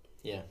board.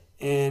 Yeah.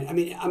 And I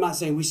mean, I'm not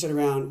saying we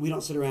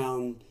don't sit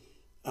around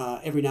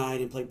every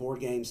night and play board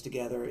games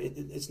together.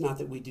 It's not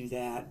that we do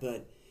that,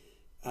 but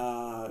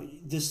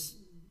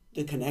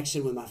the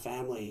connection with my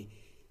family,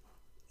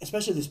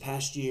 especially this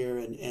past year,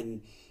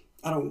 and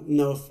I don't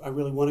know if I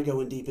really want to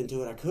go in deep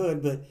into it. I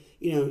could, but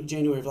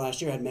January of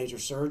last year I had major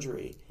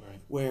surgery,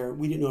 right, where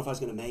we didn't know if I was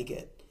going to make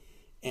it,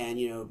 and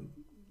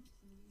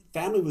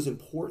family was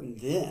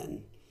important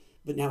then,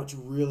 but now it's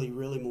really,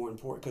 really more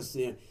important because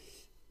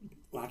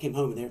when I came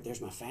home and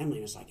there's my family,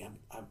 and it's like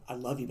I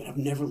love you, but I've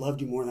never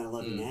loved you more than I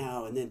love you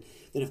now. And then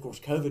of course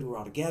COVID, we're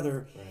all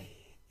together, right,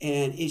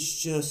 and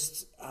it's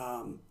just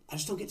I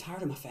just don't get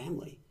tired of my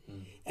family,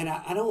 and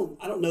I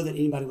don't know that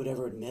anybody would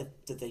ever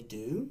admit that they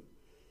do.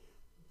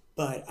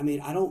 But I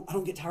mean, I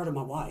don't get tired of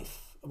my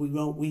wife.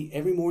 We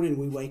every morning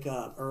we wake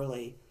up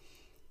early,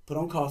 put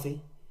on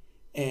coffee,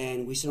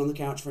 and we sit on the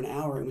couch for an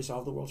hour and we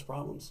solve the world's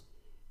problems.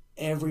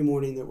 Every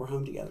morning that we're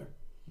home together,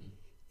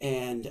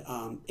 and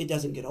it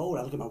doesn't get old.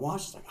 I look at my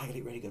watch; it's like I got to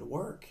get ready to go to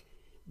work.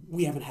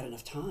 We haven't had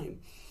enough time,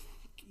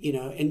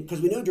 and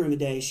because we know during the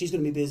day she's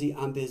going to be busy,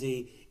 I'm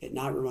busy. At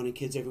night we're running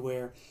kids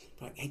everywhere.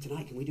 We're like, hey,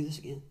 tonight can we do this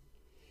again,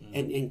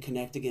 and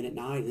connect again at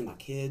night? And then my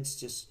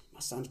kids, my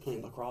son's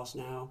playing lacrosse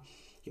now.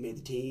 He made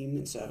the team,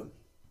 and so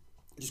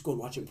just go and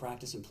watch him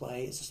practice and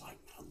play. It's just like,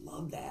 man, I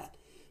love that.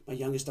 My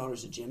youngest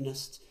daughter's a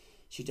gymnast.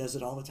 She does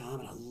it all the time,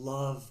 and I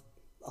love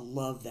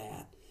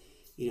that.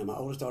 My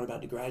oldest daughter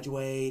about to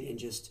graduate, and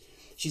just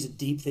she's a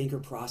deep thinker,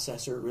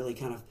 processor, really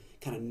kind of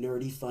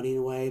nerdy, funny in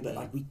a way, but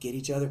like we get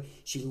each other.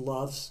 She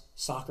loves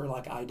soccer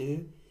like I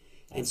do.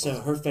 And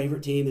so her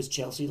favorite team is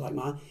Chelsea like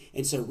mine.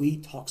 And so we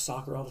talk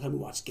soccer all the time. We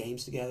watch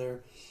games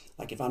together.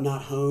 Like if I'm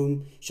not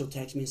home, she'll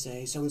text me and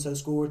say, so-and-so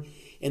scored.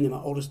 And then my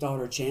oldest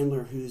daughter,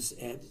 Chandler, who's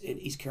at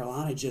East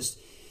Carolina, just,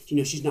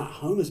 she's not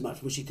home as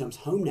much. When she comes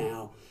home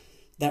now,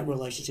 that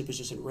relationship is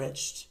just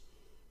enriched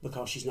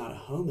because she's not at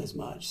home as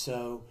much.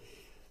 So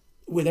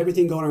with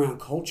everything going around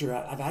culture,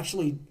 I've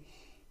actually,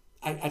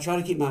 I try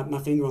to keep my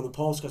finger on the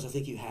pulse because I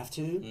think you have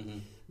to. Mm-hmm.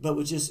 But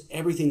with just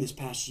everything this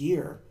past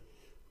year,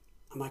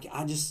 I'm like,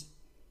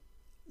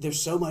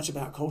 there's so much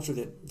about culture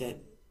that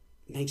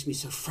makes me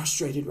so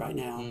frustrated right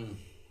now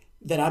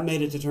that I've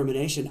made a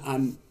determination.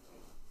 I'm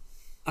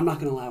not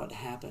going to allow it to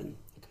happen.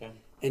 Okay.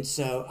 And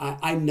so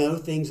I know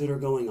things that are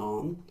going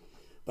on,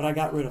 but I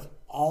got rid of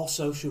all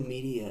social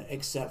media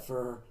except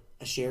for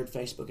a shared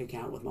Facebook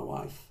account with my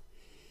wife.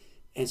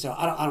 And so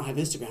I don't have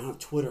Instagram, I don't have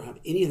Twitter, I don't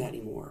have any of that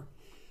anymore.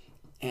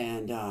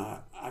 And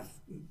I've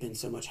been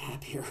so much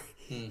happier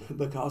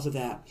because of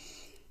that.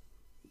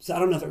 So I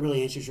don't know if it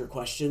really answers your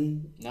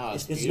question. No,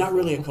 it's not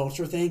really a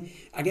culture thing.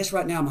 I guess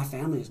right now my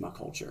family is my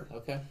culture.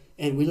 Okay.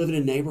 And we live in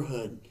a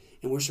neighborhood,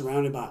 and we're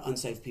surrounded by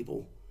unsaved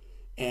people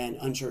and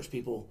unchurched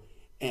people,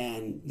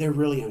 and they're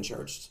really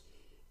unchurched.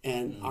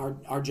 And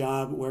our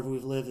job wherever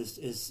we've lived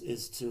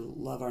is to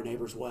love our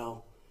neighbors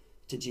well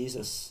to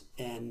Jesus,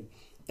 and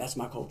that's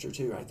my culture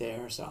too right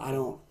there. So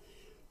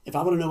if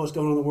I want to know what's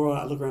going on in the world,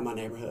 I look around my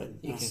neighborhood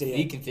and I see it.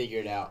 You can figure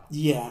it out.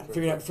 Yeah,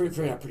 figure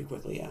it out pretty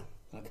quickly, yeah.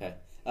 Okay.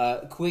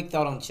 Quick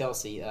thought on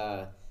Chelsea.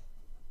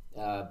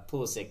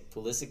 Pulisic.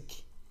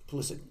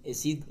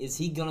 Is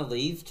he gonna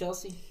leave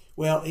Chelsea?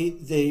 Well, I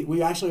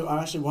actually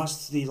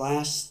watched the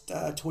last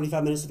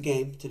 25 minutes of the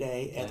game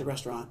today at the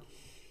restaurant,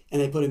 and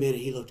they put him in,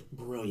 and he looked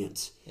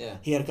brilliant. Yeah,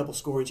 he had a couple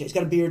scoring changes.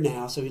 He's got a beard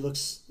now, so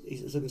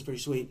he's looking pretty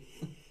sweet.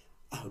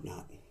 I hope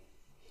not.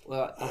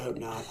 Well, I hope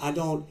not.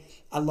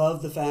 I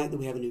love the fact that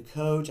we have a new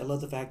coach. I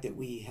love the fact that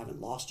we haven't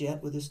lost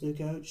yet with this new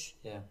coach.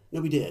 Yeah. No,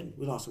 we did.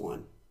 We lost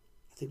one.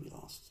 I think we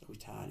lost, so we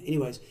tied.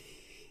 Anyways,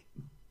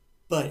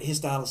 but his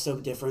style is so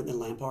different than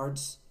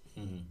Lampard's,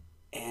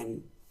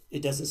 and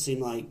it doesn't seem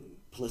like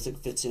Pulisic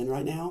fits in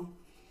right now.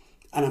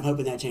 And I'm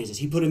hoping that changes.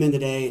 He put him in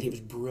today, and he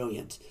was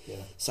brilliant. Yeah.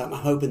 So I'm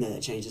hoping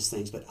that changes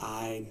things, but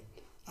I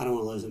don't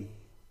want to lose him.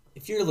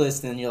 If you're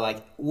listening, you're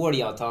like, what are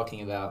y'all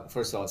talking about?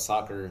 First of all, it's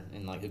soccer,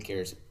 and like, who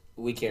cares?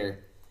 We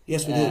care.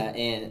 Yes, we do.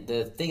 And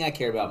the thing I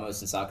care about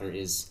most in soccer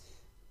is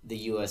the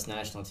U.S.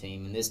 national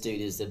team, and this dude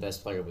is the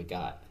best player we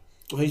got.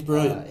 Well, he's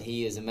brilliant.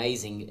 He is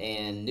amazing.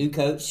 And new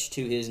coach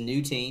to his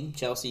new team,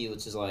 Chelsea,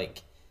 which is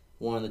like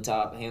one of the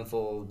top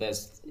handful of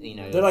best,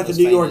 They're like the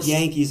New York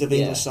Yankees of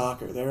English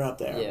soccer. They're up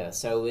there. Yeah,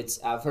 so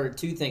I've heard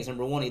two things.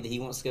 Number one, that he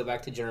wants to go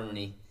back to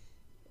Germany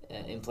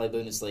and play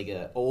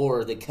Bundesliga,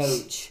 or the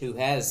coach who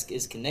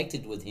is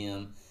connected with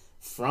him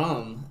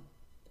from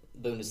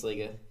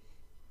Bundesliga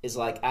is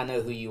like, I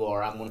know who you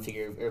are. I'm going to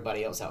figure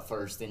everybody else out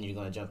first. Then you're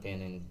going to jump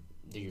in and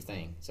do your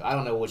thing. So I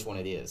don't know which one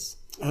it is.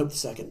 I hope the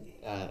second.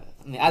 I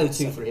mean, I do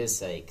too for his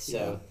sake.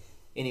 So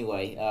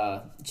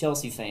anyway,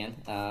 Chelsea fan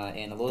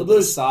and a little bit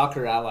of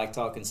soccer. I like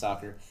talking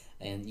soccer,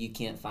 and you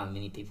can't find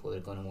many people that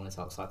are going to want to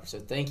talk soccer. So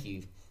thank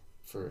you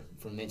for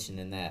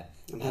mentioning that.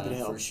 I'm happy to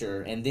help. For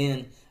sure. And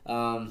then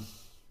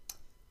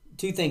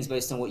two things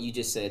based on what you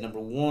just said. Number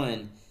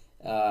one,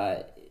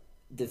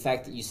 the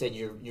fact that you said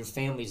your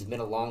family's been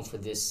along for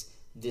this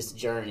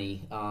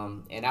journey,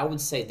 and I would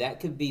say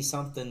that could be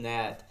something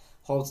that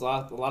holds a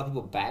lot of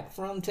people back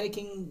from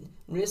taking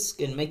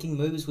risk and making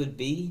moves, would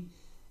be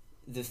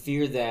the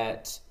fear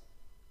that,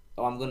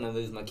 I'm going to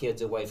move my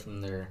kids away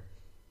from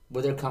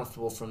where they're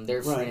comfortable, from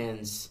their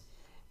friends.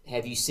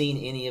 Have you seen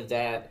any of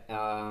that?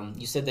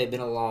 You said they've been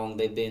along,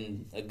 they've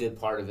been a good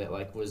part of it.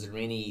 Like, was there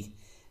any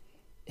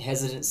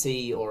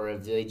hesitancy, or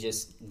have they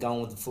just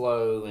gone with the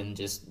flow and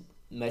just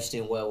meshed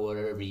in well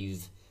wherever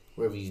you've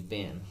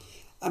been?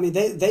 I mean,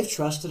 they've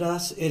trusted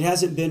us. It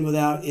hasn't been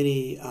without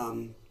any,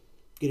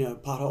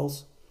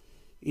 potholes.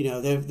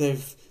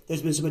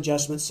 There's been some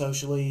adjustments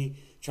socially,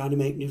 trying to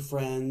make new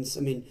friends.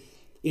 I mean,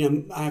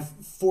 I have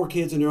 4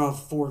 kids, and they're all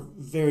 4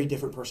 very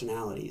different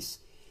personalities,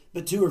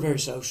 but 2 are very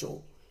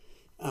social,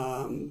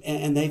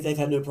 and they've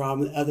had no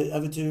problem.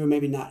 Other 2 are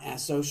maybe not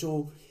as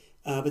social,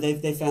 but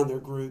they found their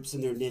groups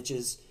and their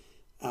niches.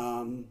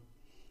 What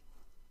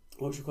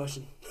was your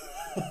question?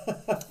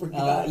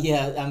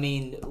 I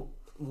mean,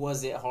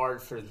 was it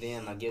hard for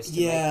them, I guess, to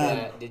make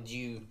that?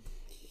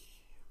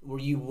 Were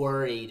you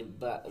worried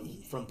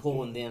from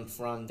pulling them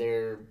from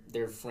their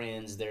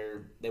friends,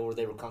 they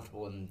were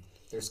comfortable in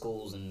their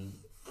schools and?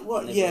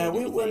 Well, yeah,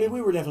 we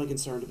were definitely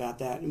concerned about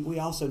that, and we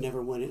also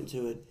never went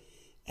into it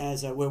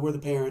as we're the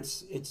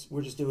parents.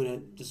 We're just doing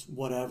it, just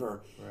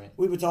whatever. Right.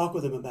 We would talk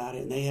with them about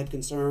it, and they had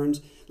concerns,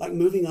 like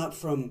moving up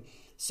from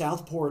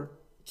Southport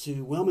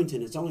to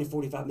Wilmington. It's only a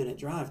 45-minute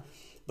drive,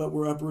 but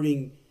we're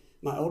uprooting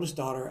my oldest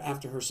daughter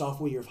after her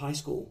sophomore year of high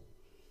school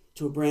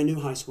to a brand new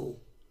high school.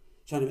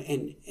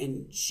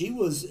 And she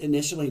was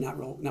initially not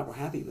real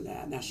happy with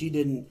that. Now we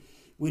didn't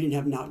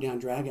have knockdown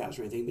dragouts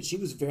or anything, but she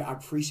was I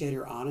appreciate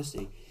her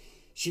honesty.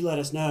 She let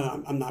us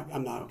know, I'm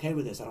not okay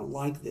with this. I don't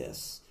like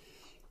this.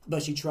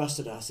 But she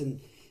trusted us, and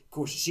of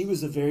course she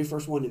was the very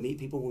first one to meet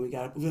people when we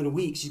got within a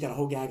week. She's got a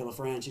whole gaggle of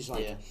friends. She's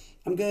like,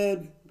 I'm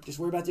good. Just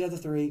worry about the other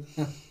 3.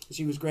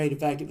 She was great. In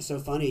fact, it was so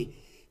funny.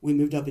 We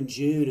moved up in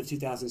June of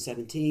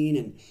 2017,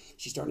 and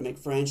she's starting to make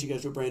friends. She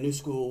goes to a brand new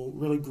school,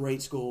 really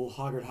great school,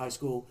 Hoggard High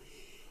School.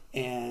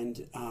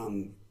 And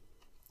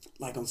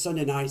like on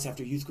Sunday nights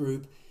after youth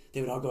group, they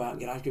would all go out and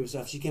get ice cream and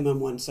stuff. She came home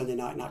one Sunday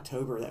night in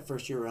October, that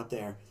first year we were up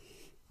there,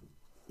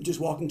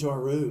 just walked into our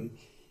room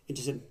and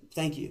just said,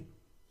 thank you.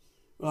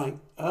 We're like,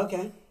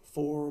 okay,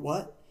 for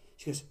what?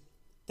 She goes,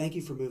 thank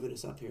you for moving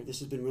us up here. This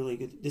has been really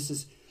good. This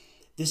is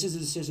a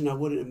decision I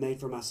wouldn't have made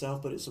for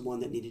myself, but it's the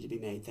one that needed to be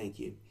made. Thank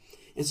you.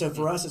 And so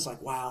for us, it's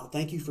like, wow,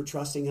 thank you for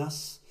trusting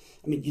us.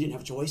 I mean, you didn't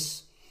have a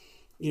choice.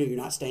 You're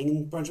not staying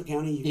in Brunswick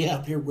County. You came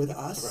up here with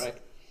us. Right.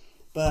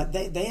 But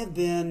they've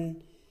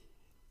been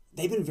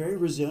very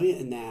resilient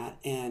in that.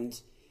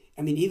 And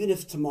I mean, even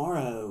if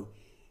tomorrow,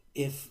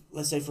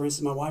 let's say for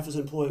instance my wife is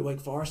an employee at Wake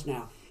Forest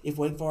now, if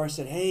Wake Forest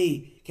said,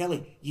 hey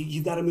Kelly,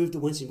 you've got to move to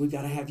Winston, we've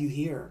got to have you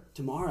here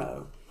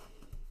tomorrow,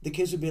 the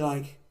kids would be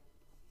like,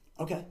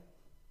 okay.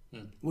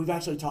 We've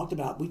actually talk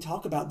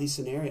about these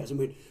scenarios. I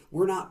mean,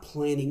 we're not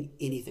planning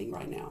anything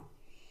right now,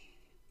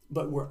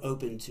 but we're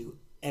open to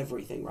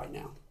everything right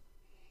now,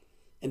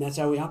 and that's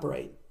how we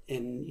operate.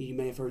 And you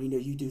may have heard,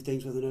 you do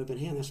things with an open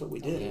hand. That's what we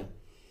do. Yeah.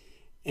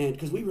 And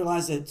because we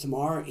realized that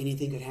tomorrow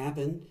anything could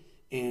happen,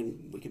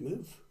 and we could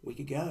move, we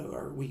could go,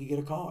 or we could get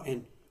a call,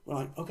 and we're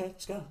like, okay,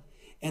 let's go.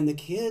 And the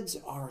kids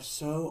are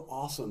so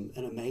awesome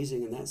and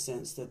amazing in that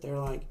sense that they're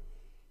like,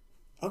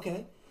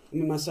 okay. I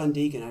mean, my son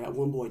Deacon, I got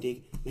one boy,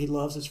 Deacon, he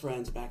loves his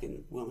friends back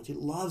in Wilmington.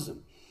 He loves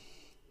them.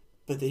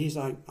 But then he's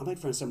like, I'll make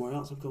friends somewhere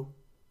else. I'm cool.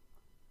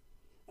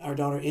 Our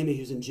daughter Emmy,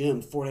 who's in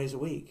gym 4 days a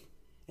week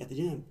at the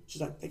gym,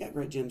 she's like, they got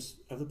great gyms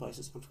other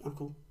places. I'm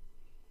cool.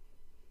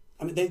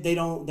 I mean,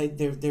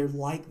 they're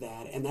like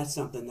that, and that's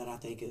something that I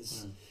think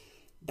is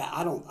that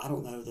I don't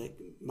know that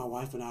my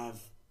wife and I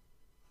have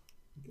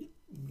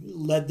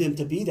led them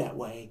to be that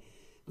way.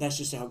 That's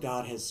just how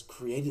God has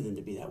created them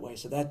to be that way.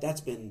 So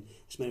it's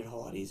made it a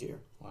whole lot easier.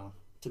 Wow.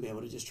 To be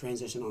able to just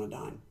transition on a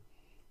dime.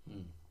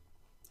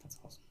 That's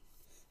awesome.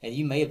 And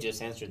you may have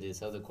just answered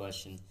this other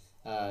question.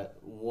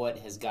 What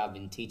has God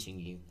been teaching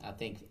you?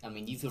 I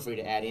mean, you feel free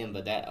to add in,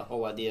 but that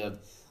whole idea of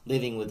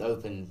living with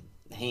open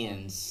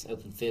hands,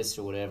 open fists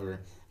or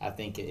whatever, I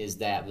think is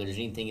that. But is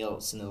there anything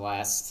else in the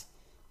last,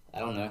 I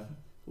don't know,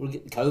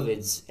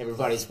 COVID's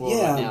everybody's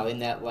world right now. In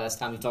that last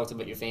time you talked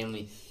about your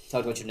family,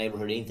 talked about your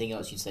neighborhood, anything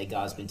else you'd say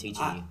God's been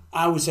teaching you?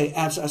 I would say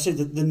absolutely. I say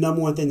the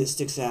number one thing that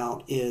sticks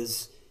out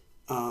is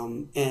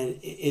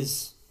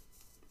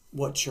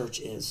what church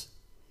is.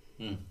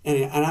 And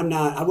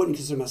I wouldn't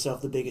consider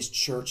myself the biggest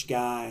church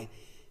guy.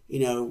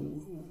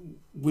 Since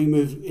we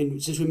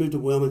moved to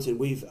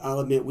Wilmington, I'll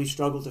admit we've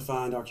struggled to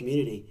find our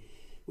community.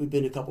 we've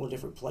been a couple of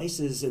different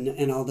places,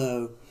 and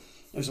although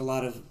there's a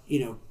lot of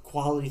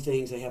quality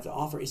things they have to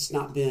offer, it's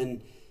not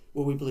been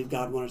where we believe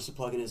God wanted us to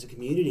plug in as a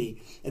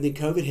community. And then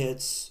COVID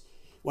hits.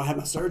 Well, I had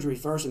my surgery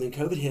first, and then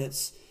COVID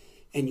hits,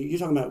 and you're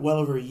talking about well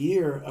over a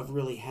year of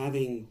really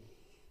having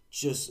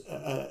just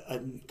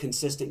a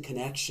consistent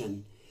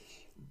connection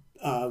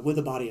with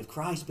the body of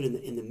Christ. But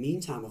in the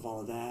meantime of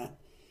all of that,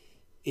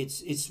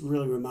 it's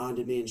really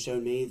reminded me and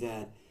shown me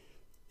that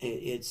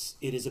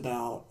it is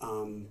about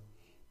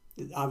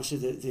obviously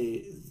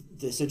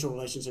the essential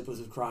relationship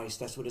with Christ.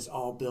 That's what it's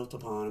all built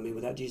upon. I mean,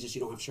 without Jesus,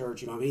 you don't have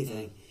church, you don't have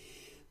anything.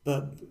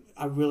 But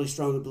I really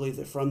strongly believe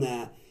that from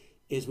that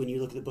is when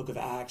you look at the book of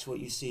Acts, what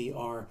you see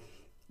are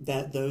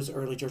that those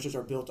early churches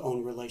are built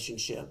on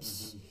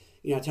relationships.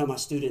 I tell my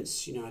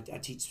students, I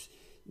teach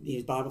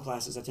these Bible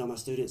classes, I tell my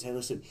students, hey,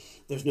 listen,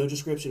 there's no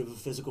description of a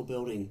physical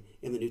building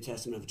in the New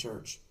Testament of a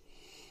church.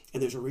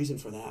 And there's a reason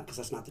for that, because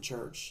that's not the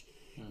church.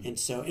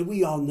 And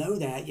we all know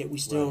that, yet we're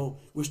still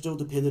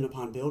dependent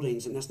upon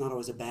buildings, and that's not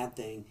always a bad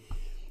thing.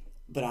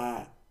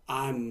 But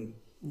I'm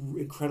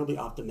incredibly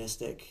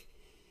optimistic,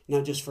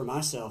 not just for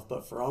myself,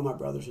 but for all my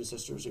brothers and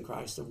sisters in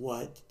Christ, of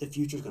what the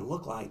future is going to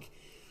look like,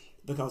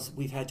 because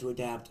we've had to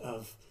adapt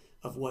of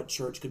what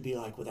church could be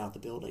like without the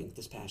building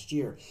this past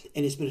year.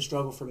 And it's been a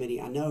struggle for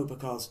many, I know,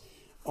 because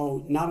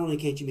not only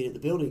can't you meet at the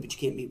building, but you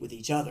can't meet with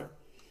each other.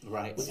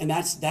 Right. And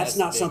that's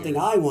not something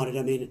I wanted.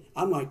 I mean,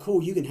 I'm like,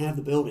 cool, you can have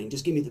the building,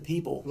 just give me the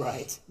people.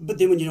 Right. But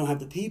then when you don't have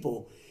the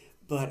people,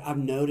 but I've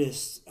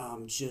noticed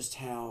just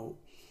how,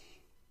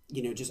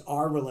 just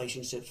our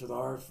relationships with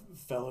our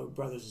fellow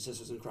brothers and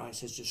sisters in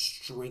Christ has just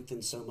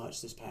strengthened so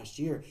much this past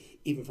year,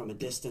 even from a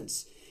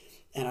distance.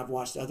 And I've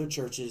watched other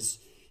churches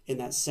in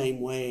that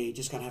same way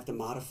just kind of have to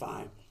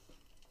modify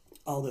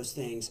all those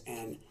things.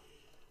 And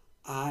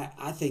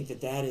I think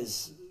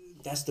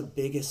that's the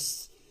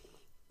biggest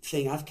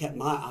thing I've kept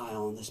my eye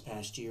on this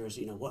past year is,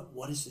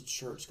 what is the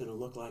church going to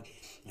look like?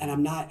 And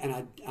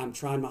I'm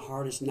trying my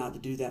hardest not to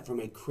do that from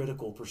a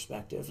critical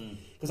perspective,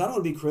 because I don't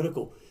want to be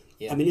critical.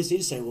 Yeah. I mean, it's easy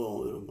to say,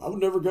 well, I would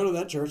never go to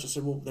that church. I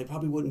said, well, they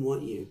probably wouldn't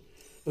want you,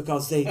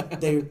 because they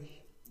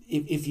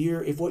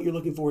if what you're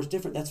looking for is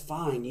different, that's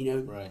fine.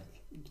 Right.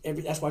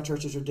 That's why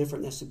churches are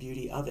different. That's the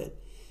beauty of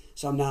it.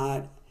 So I'm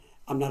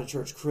not a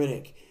church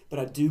critic, but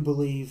I do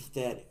believe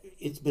that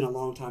it's been a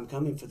long time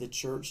coming for the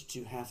church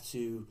to have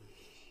to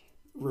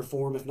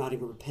reform, if not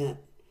even repent,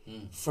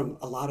 from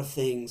a lot of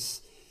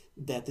things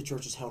that the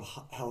church has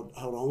held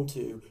on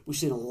to. We've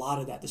seen a lot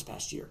of that this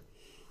past year,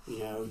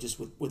 just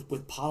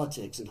with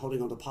politics and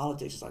holding on to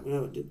politics. It's like,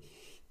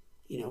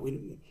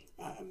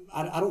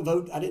 I don't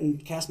vote. I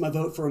didn't cast my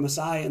vote for a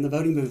Messiah in the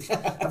voting booth.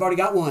 I've already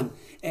got one.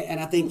 And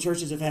I think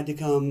churches have had to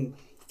come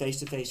face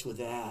to face with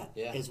that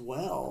as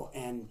well.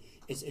 And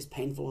as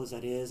painful as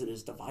that is, and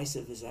as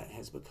divisive as that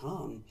has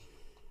become,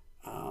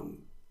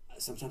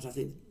 sometimes I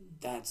think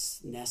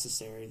that's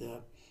necessary.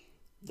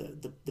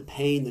 The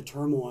pain, the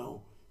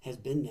turmoil has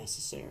been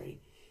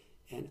necessary.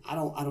 And I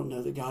don't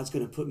know that God's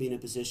going to put me in a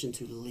position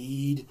to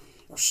lead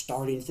or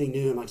start anything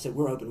new. And like I said,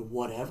 we're open to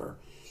whatever.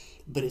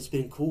 But it's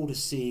been cool to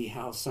see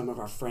how some of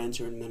our friends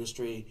who are in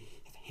ministry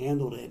have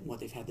handled it, and what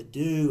they've had to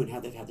do, and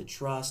how they've had to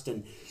trust,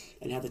 and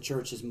how the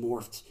church has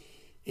morphed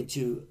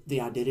into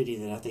the identity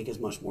that I think is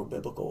much more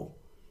biblical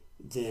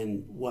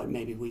than what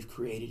maybe we've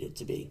created it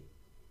to be.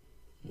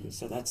 And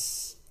so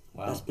that's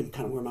been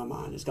kind of where my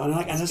mind has gone.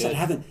 And as I said, I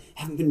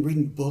haven't been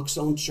reading books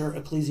on church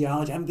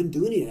ecclesiology. I haven't been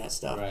doing any of that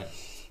stuff. Right.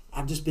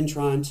 I've just been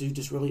trying to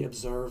just really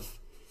observe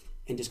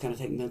and just kind of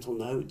take mental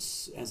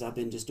notes as I've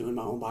been just doing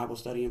my own Bible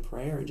study and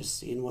prayer and just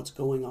seeing what's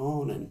going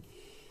on. And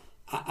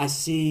I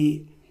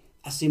see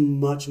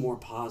much more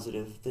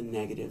positive than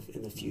negative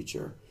in the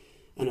future.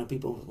 I know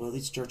people, well,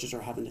 these churches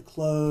are having to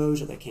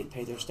close or they can't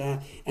pay their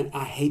staff. And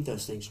I hate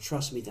those things.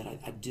 Trust me that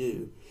I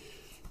do.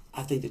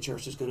 I think the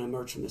church is going to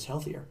emerge from this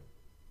healthier.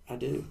 I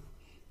do.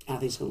 I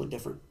think it's going to look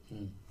different.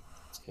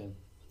 That's good.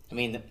 I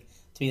mean, to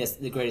me, that's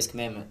the greatest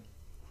commandment.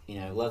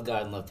 Love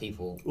God and love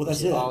people. Well,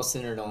 that's it. All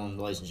centered on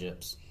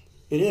relationships.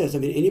 It is. I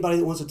mean, anybody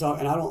that wants to talk,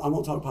 and I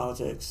won't talk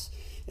politics,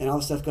 and all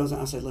this stuff goes on.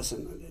 I say,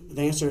 listen,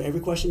 the answer to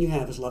every question you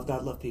have is love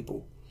God, love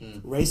people.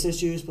 Race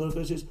issues,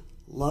 political issues,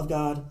 love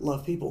God,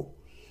 love people.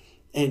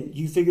 And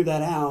you figure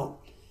that out,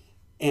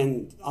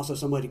 and also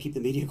some way to keep the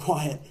media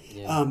quiet.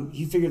 Yeah.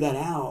 You figure that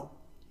out,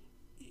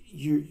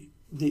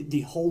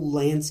 the whole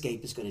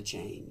landscape is going to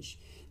change.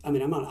 I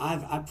mean,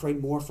 I've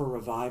prayed more for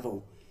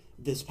revival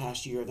this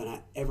past year than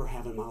I ever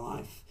have in my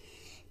life.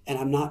 And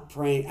I'm not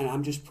praying, and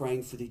I'm just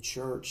praying for the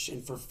church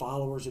and for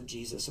followers of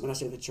Jesus. So when I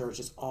say the church,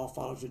 it's all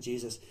followers of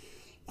Jesus.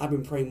 I've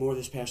been praying more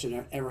this past year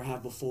than I ever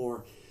have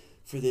before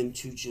for them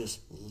to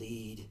just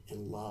lead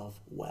and love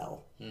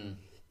well.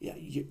 Yeah,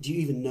 do you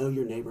even know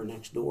your neighbor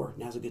next door?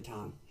 Now's a good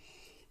time.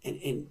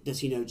 And does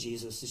he know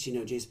Jesus? Does she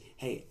know Jesus?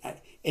 Hey,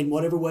 in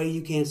whatever way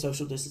you can,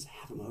 social distance,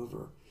 have them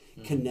over.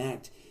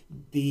 Connect.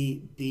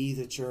 Be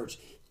the church.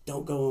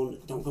 Don't go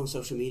on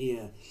social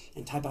media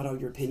and type out all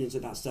your opinions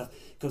about stuff,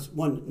 because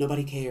one,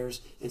 nobody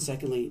cares, and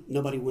secondly,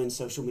 nobody wins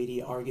social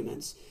media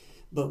arguments.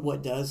 But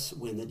what does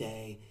win the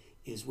day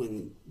is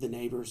when the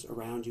neighbors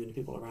around you and the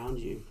people around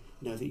you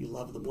know that you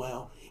love them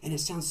well. And it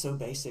sounds so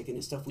basic, and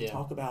it's stuff we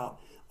talk about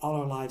all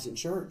our lives in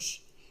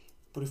church.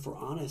 But if we're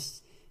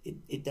honest,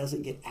 it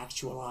doesn't get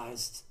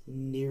actualized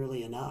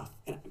nearly enough.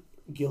 And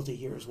I'm guilty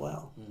here as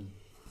well.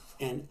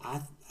 And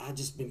I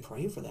just been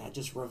praying for that.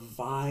 Just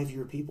revive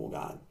your people,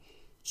 God.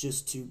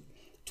 Just to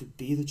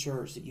be the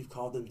church that you've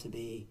called them to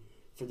be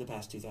for the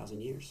past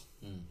 2,000 years.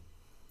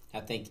 I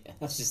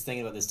was just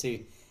thinking about this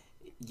too.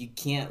 You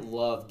can't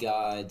love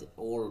God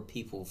or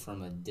people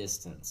from a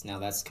distance. Now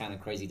that's kind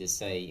of crazy to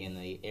say in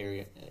the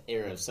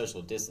era of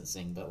social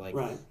distancing, but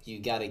you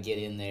got to get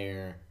in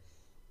there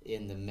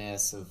in the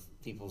mess of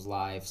people's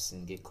lives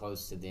and get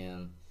close to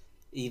them,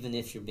 even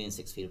if you're being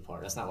 6 feet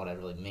apart. That's not what I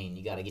really mean.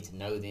 You got to get to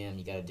know them.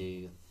 You got to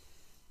do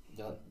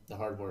the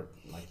hard work.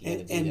 Like you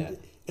got to do that.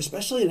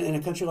 Especially in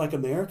a country like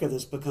America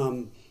that's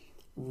become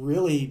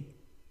really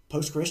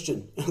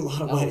post-Christian in a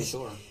lot of ways. Oh,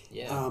 sure.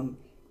 Yeah.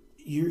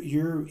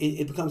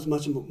 It becomes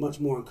much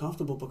more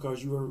uncomfortable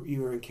because you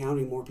are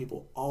encountering more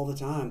people all the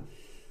time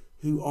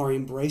who are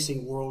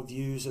embracing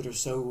worldviews that are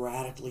so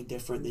radically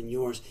different than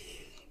yours.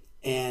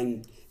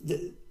 And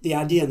the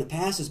idea in the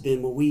past has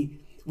been, well,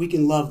 we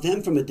can love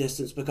them from a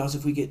distance because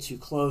if we get too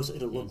close,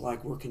 it'll look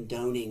like we're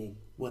condoning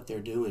what they're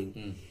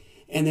doing.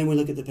 And then we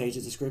look at the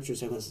pages of Scripture and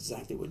say, well, that's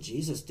exactly what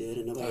Jesus did,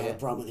 and nobody had a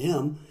problem with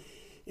him.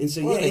 And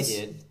so, they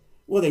did.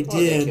 Well, they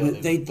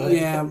did, but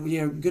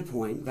yeah, good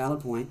point, valid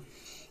point.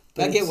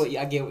 But I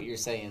get what you're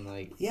saying.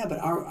 Like, yeah,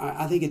 but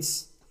I think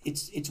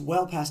it's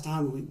well past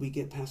time we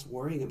get past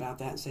worrying about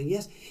that and saying,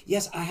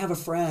 yes, I have a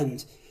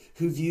friend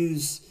who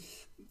views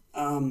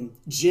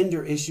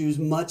gender issues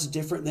much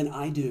different than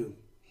I do.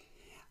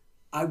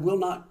 I will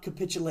not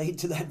capitulate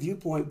to that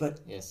viewpoint, but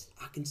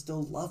I can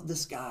still love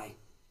this guy,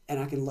 and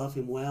I can love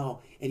him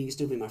well, and he can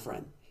still be my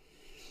friend.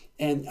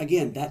 And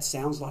again, that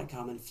sounds like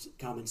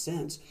common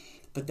sense,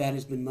 but that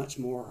has been much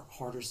more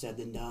harder said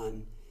than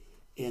done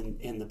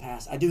in the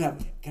past. I do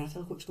have. Can I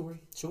tell a quick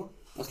story? Sure.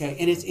 Okay,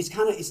 and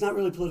it's not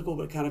really political,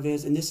 but it kind of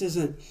is. And this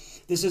isn't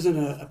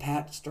a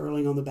pat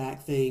Sterling on the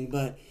back thing,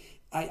 but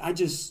I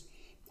just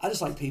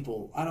like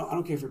people. I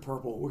don't care if you're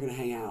purple. We're gonna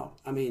hang out.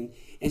 I mean,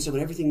 and so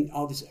when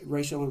all this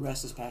racial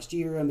unrest this past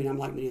year, I mean, I'm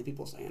like many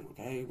people saying,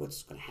 okay,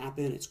 what's gonna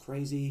happen? It's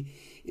crazy.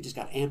 It just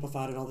got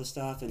amplified and all this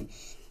stuff. And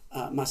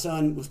my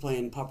son was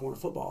playing Pop Warner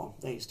football.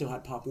 They still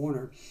had Pop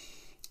Warner,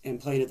 and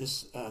playing at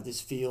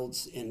this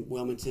fields in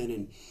Wilmington,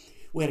 and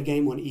we had a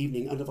game one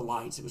evening under the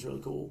lights. It was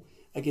really cool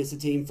against a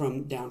team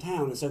from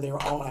downtown, and so they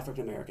were all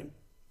African American.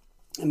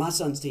 And my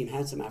son's team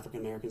had some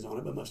African Americans on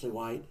it, but mostly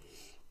white.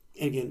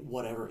 And again,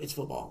 whatever, it's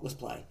football, let's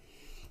play.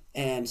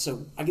 And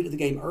so I get to the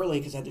game early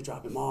because I had to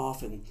drop him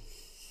off, and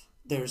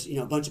there's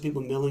a bunch of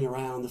people milling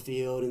around the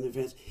field and the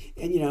events,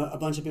 and a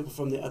bunch of people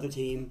from the other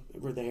team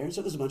were there. And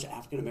so there's a bunch of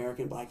African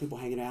American, black people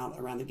hanging out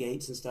around the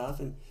gates and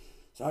stuff. And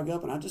so I go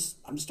up and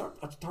I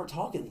start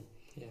talking.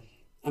 Yeah.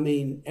 I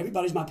mean,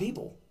 everybody's my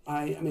people.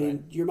 I mean,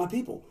 right. You're my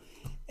people.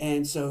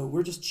 And so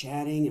we're just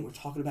chatting and we're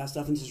talking about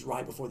stuff, and this is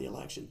right before the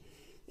election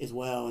as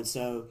well. And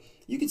so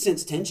you can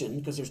sense tension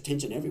because there's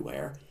tension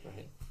everywhere.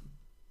 Right.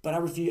 But I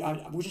refuse.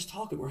 We're just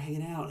talking. We're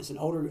hanging out. It's an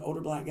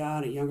older black guy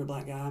and a younger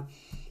black guy,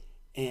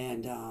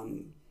 and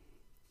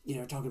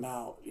talking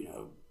about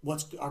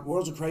our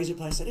world's a crazy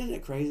place. I said, isn't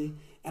it crazy?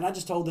 And I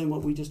just told them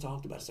what we just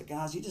talked about. I said,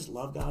 guys, you just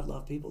love God,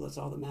 love people. That's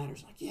all that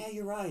matters. Like, yeah,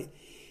 you're right.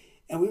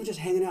 And we were just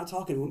hanging out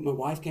talking. My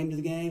wife came to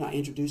the game. I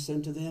introduced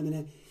them to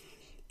them,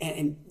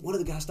 and one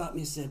of the guys stopped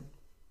me and said,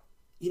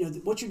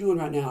 what you're doing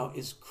right now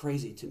is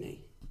crazy to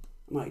me.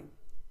 I'm like,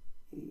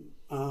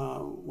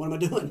 what am I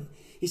doing?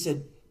 He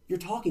said, you're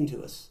talking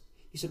to us.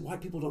 He said,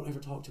 white people don't ever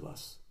talk to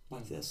us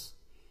like this.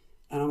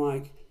 And I'm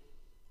like,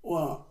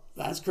 well,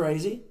 that's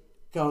crazy,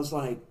 because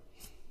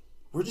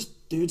we're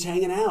just dudes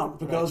hanging out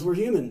because we're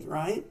human,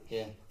 right?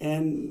 Yeah.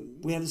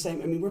 And we have the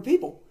same, we're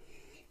people.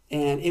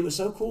 And it was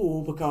so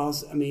cool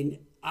because, I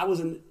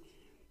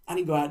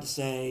didn't go out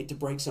to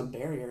break some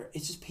barrier.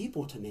 It's just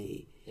people to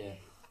me. Yeah.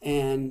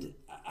 And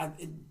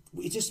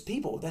it's just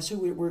people. That's who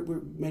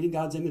we're made in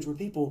God's image. We're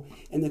people.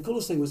 And the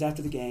coolest thing was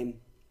after the game,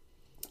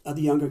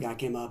 the younger guy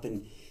came up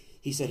and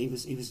he said he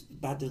was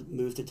about to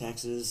move to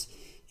Texas.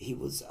 He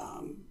was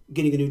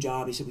getting a new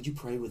job. He said, would you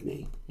pray with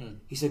me?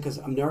 He said, because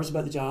I'm nervous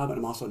about the job and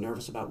I'm also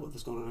nervous about what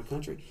was going on in our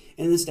country.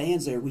 And in the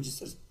stands there, we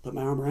just put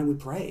my arm around, we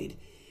prayed.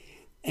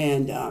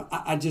 And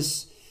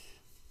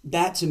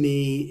that to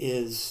me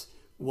is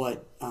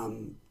what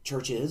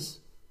church is.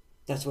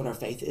 That's what our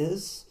faith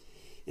is.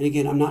 And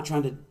again, I'm not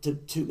trying to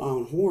toot my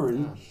own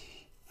horn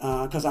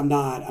because I'm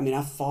not.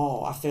 I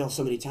fail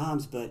so many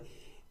times, but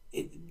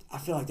I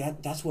feel like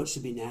that's what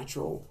should be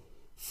natural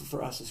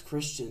for us as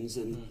Christians.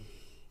 And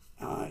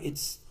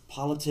it's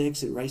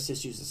politics and race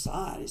issues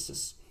aside. It's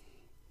just,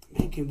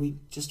 man, can we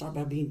just start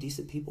by being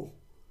decent people?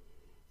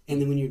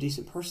 And then when you're a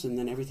decent person,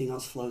 then everything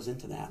else flows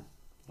into that.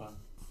 Wow.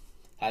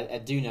 I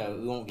do know,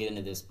 we won't get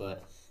into this,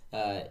 but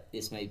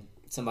this made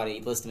somebody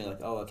listen to me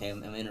like, oh, okay,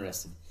 I'm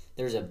interested.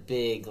 There's a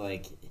big,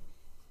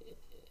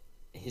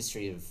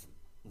 history of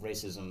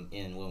racism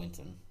in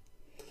Wilmington.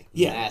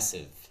 Yeah.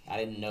 Massive. I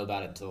didn't know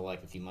about it until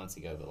like a few months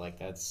ago, but like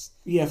from that's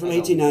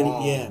 1890. a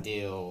long Yeah,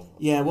 deal.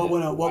 yeah. What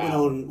went on? What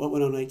Wow.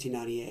 went on in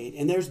 1898?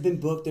 And there's been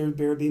books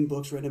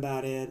written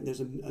about it. And there's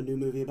a new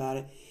movie about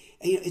it.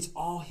 And it's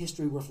all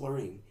history worth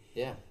learning.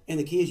 Yeah. And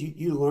the key is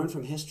you learn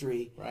from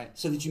history, Right.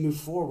 so that you move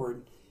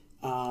forward,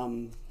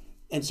 and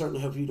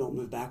certainly hope you don't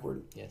move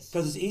backward. Yes.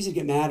 Because it's easy to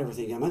get mad over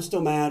things. I'm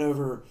still mad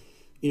over,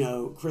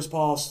 Chris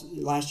Paul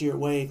last year at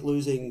Wake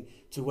losing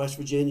to West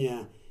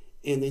Virginia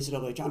in the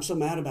NCAA. I'm still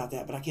mad about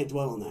that, but I can't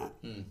dwell on that.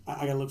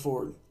 I got to look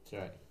forward. That's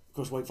right. Of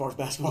course, Wake Forest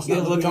basketball.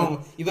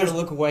 You better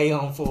look way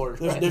on forward.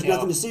 There's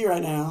nothing to see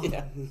right now.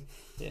 Yeah.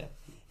 Yeah.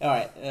 All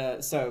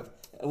right. So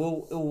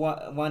we'll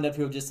wind up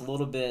here with just a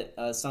little bit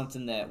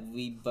something that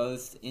we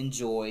both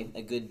enjoy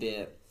a good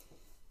bit,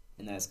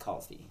 and that's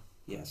coffee.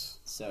 Yes.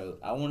 So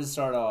I want to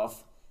start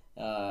off.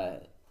 I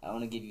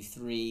want to give you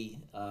 3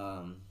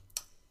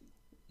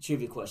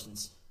 trivia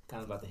questions,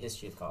 kind of about the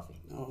history of coffee.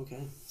 Oh,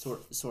 okay.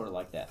 Sort of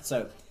like that.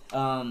 So,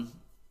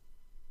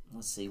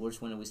 let's see.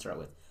 Which one do we start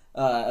with?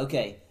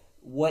 Okay.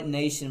 What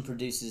nation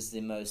produces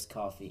the most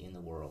coffee in the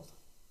world?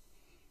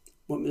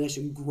 What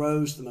nation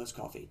grows the most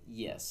coffee?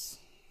 Yes.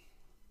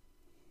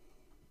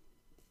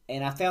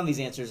 And I found these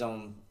answers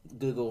on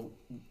Google.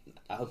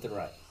 I hope they're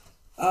right.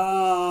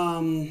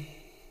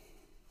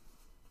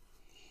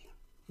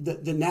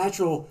 The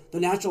natural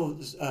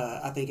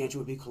I think answer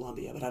would be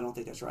Colombia, but I don't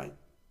think that's right.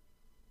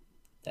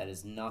 That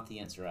is not the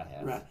answer I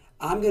have. Right.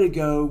 I'm going to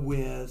go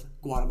with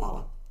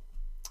Guatemala.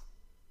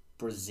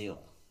 Brazil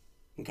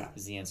Okay.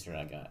 is the answer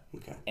I got.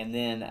 Okay. And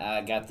then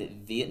I got that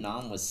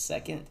Vietnam was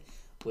second,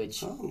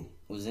 which Oh.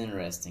 was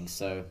interesting.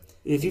 So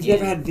If you've again-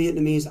 never had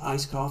Vietnamese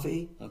iced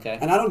coffee, Okay.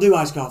 and I don't do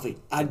iced coffee,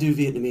 I do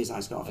Vietnamese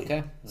iced coffee.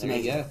 Okay. It's There you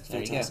amazing. go. It's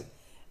There fantastic.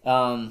 you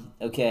go.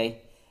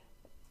 Okay.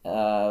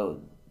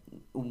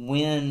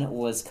 When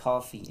was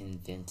coffee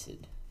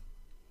invented?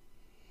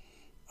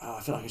 Oh,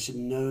 I feel like I should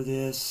know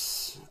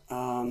this.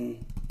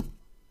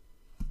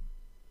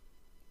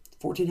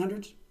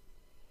 1400s?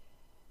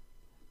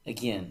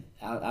 Again,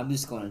 I'm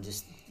just going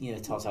to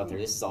toss out there.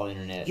 This is all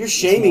internet. You're this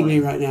shaming me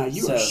morning. right now.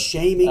 You So, are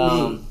shaming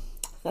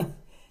me.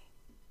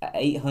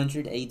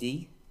 800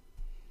 AD,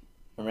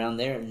 around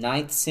there.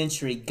 9th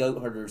century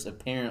goat herders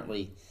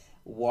apparently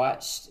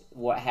watched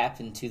what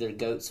happened to their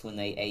goats when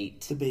they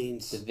ate The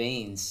beans. the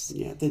beans.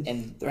 Yeah,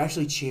 And they're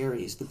actually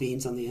cherries, the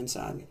beans on the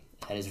inside.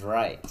 that is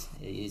right.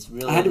 It's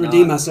really I had to not-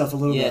 redeem myself a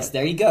little Yes, bit.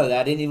 there you go.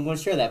 I didn't even want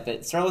to share that,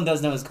 but Sterling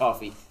does know his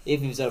coffee,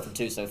 if he was 0 for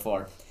 2 so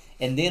far.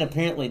 And then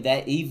apparently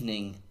that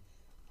evening,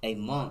 a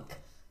monk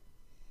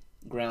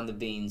ground the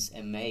beans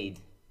and made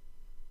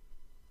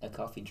a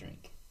coffee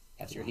drink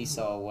after he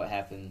saw what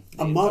happened.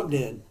 A monk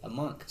did. A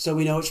monk. So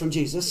we know it's from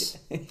Jesus.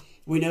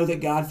 We know that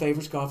God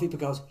favors coffee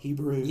because he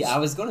brews. Yeah, I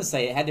was going to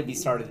say it had to be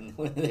started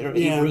when they were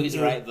Yeah, Hebrews,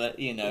 yeah. right? But,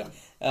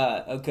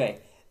 okay.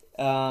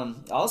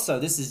 Also,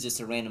 this is just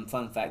a random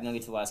fun fact, and I'll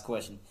get to the last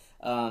question.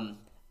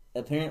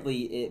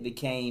 Apparently, it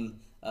became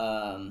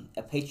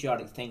a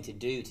patriotic thing to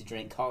do to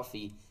drink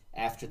coffee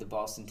after the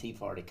Boston Tea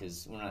Party,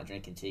 because we're not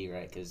drinking tea,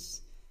 right?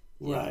 Because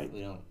Right. we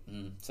don't.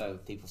 So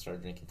people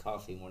started drinking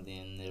coffee more.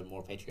 Then they're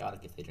more patriotic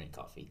if they drink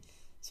coffee.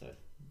 So,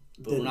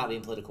 but we're Then- not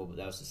being political. But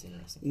that was just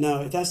interesting.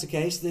 No, if that's the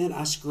case, then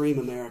I scream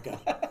America.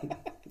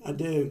 I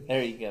do.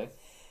 There you go.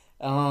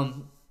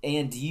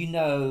 And do you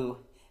know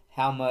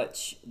how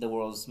much the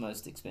world's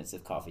most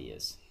expensive coffee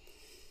is?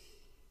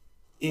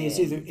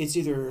 It's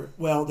either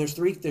well, there's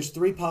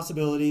three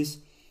possibilities.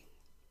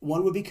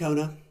 One would be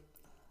Kona,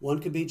 one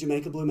could be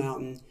Jamaica Blue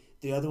Mountain,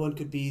 the other one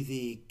could be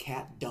the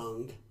cat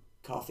dung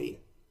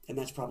coffee, and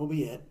that's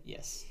probably it.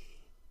 Yes.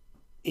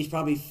 It's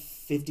probably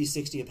 50,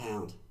 60 a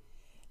pound.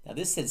 Now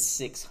this said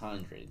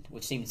 600,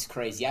 which seems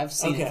crazy. I've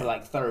seen it Okay. for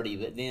like 30,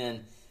 but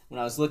then when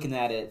I was looking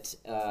at it,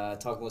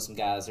 talking with some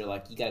guys, they're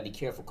like, you got to be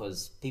careful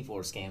because people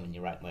are scamming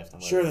you right and left.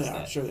 And Sure left they and are.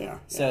 that. Sure they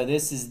are. So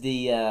this is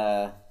the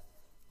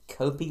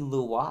Kopi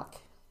Luwak.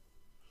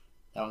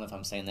 I don't know if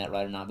I'm saying that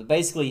right or not, but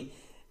basically,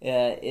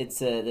 it's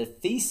the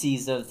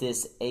feces of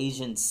this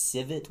Asian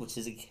civet, which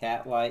is a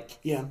cat-like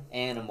Yeah.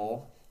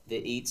 animal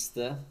that eats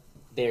the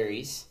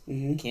berries,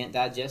 Mhm. can't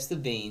digest the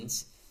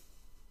beans,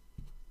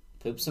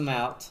 poops them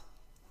out.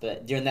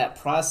 But during that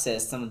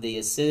process, some of the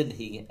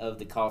acidity of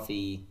the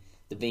coffee,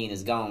 the bean,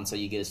 is gone, so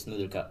you get a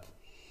smoother cup.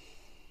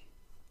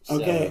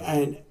 So- Okay,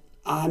 and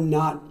I'm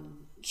not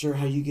sure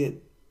how you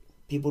get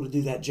people to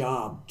do that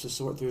job to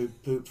sort through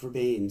poop for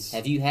beans.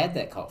 Have you had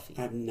that coffee?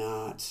 I have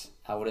not.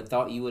 I would have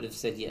thought you would have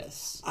said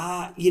yes.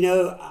 I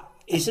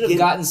I should have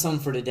gotten some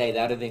for today.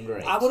 That would have been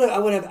great. I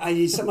would have.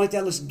 Something like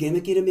that looks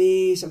gimmicky to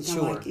me. Some kind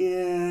of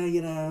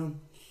Sure. like,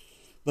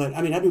 But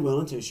I mean, I'd be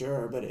willing to,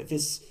 sure. But if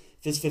it's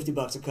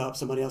 $50 a cup,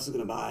 somebody else is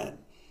going to buy it.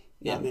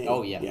 Yeah. Not me.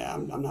 Oh, yeah. Yeah,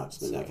 I'm not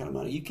spending that kind of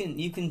money. You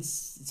can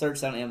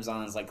search that on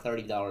Amazon. It's like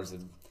 $30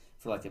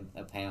 for like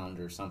a pound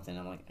or something.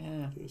 I'm like,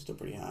 It's still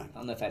pretty high. I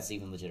don't know if that's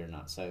even legit or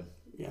not. So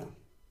Yeah.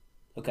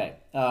 okay,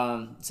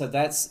 so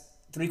that's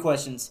 3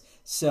 questions.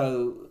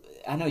 So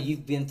I know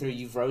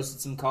you've roasted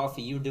some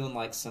coffee. You were doing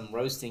like some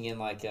roasting in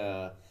like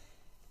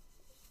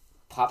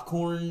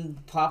popcorn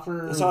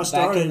popper That's how I back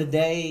started. in the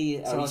day?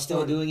 That's Are how you I still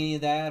started. doing any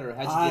of that, or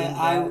how'd you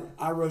get into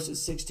I roasted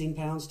 16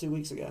 pounds 2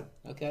 weeks ago.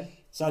 that? Okay.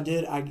 So I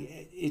did.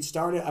 It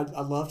started.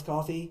 I loved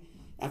coffee.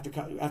 After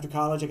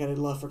college, I got a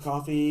love for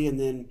coffee, and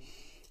then,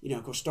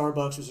 of course,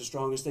 Starbucks was the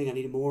strongest thing. I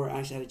needed more. I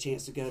actually had a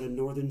chance to go to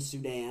Northern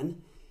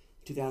Sudan,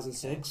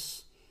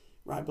 2006,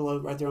 right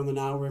there on the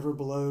Nile River,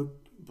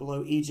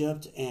 below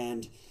Egypt,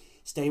 and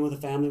staying with a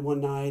family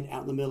one night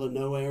out in the middle of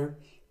nowhere,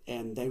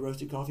 and they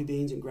roasted coffee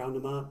beans and ground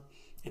them up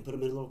and put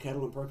them in a little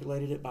kettle and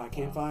percolated it by a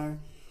campfire.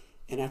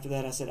 And after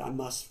that, I said, I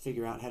must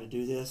figure out how to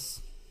do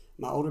this.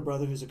 My older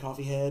brother, who's a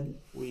coffee head,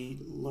 we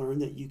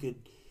learned that you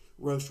could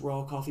roast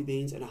raw coffee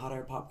beans in a hot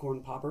air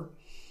popcorn popper,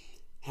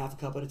 half a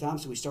cup at a time.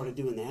 So we started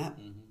doing that.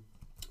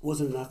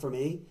 Wasn't enough for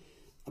me.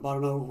 I bought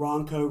an old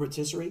Ronco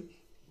rotisserie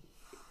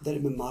that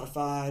had been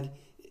modified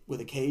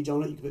with a cage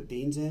on it. You could put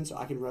beans in, so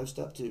I can roast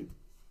up to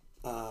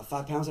 5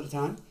 pounds at a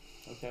time.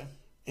 Okay.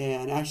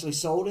 And actually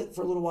sold it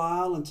for a little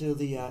while until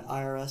the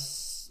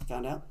IRS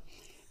found out.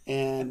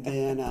 And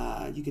then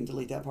you can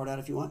delete that part out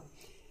if you want.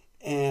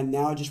 And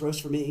now I just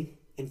roast for me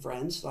and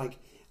friends. Like,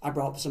 I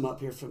brought some up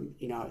here from,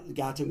 the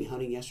guy took me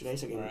hunting yesterday,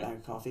 so I gave him a bag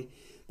of coffee.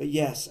 But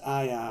yes,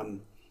 I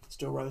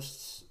still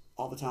roast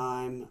all the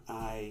time.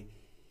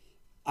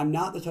 I'm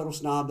not the total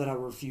snob that I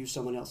refuse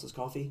someone else's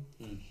coffee,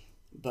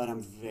 but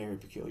I'm very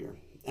peculiar.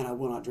 And I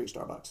will not drink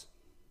Starbucks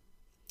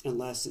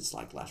unless it's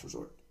like last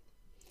resort.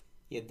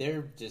 Yeah,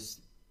 they're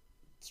just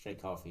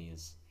straight coffee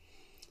is.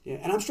 Yeah,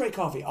 and I'm straight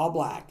coffee, all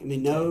black. I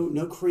mean,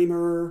 no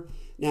creamer.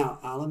 Now,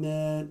 I'll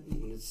admit,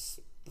 when it's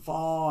the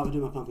fall, I would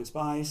do my pumpkin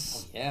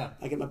spice. Oh, yeah.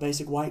 I get my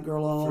basic white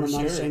girl on. For I'm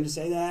not sure. ashamed to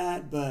say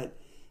that, but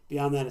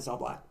beyond that, it's all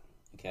black.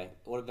 Okay.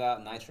 What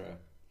about nitro?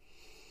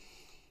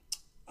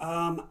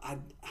 I'm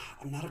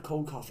not a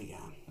cold coffee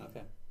guy.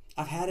 Okay.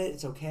 I've had it.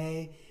 It's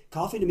okay.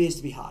 Coffee to me is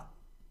to be hot.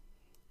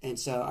 And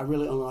so I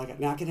really only like it.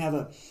 Now, I can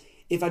have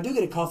if I do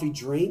get a coffee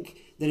drink,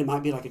 then it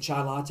might be like a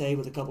chai latte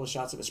with a couple of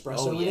shots of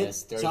espresso in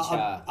yes, it. dirty so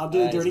chai. I'll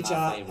do a That is dirty my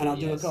chai, favorite, and I'll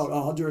do a yes. cold.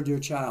 I'll do a dirty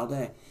chai all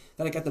day.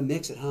 Then I got the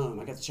mix at home.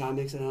 I got the chai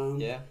mix at home.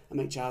 Yeah. I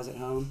make chais at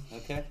home.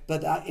 Okay.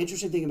 But the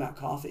interesting thing about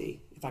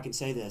coffee, if I can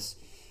say this,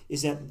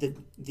 is that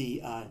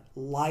the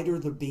lighter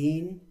the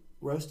bean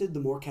roasted, the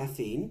more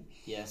caffeine.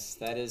 Yes,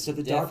 that is So a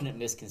the definite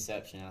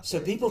misconception out So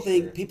there. people for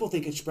think sure. people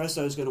think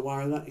espresso is going to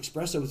wire them.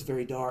 Espresso is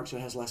very dark, so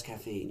it has less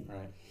caffeine.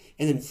 Right.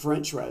 And then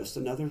French roast,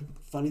 another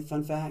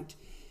fun fact,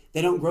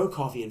 they don't grow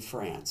coffee in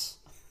France.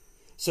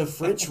 So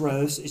French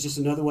roast is just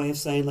another way of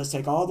saying, let's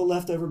take all the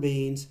leftover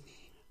beans,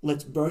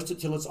 let's roast it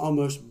till it's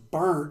almost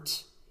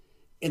burnt,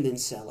 and then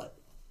sell it.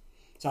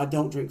 So I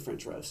don't drink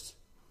French roast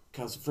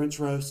because French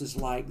roast is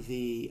like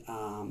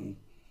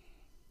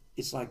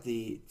it's like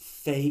the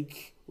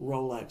fake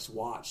Rolex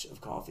watch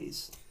of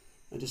coffees.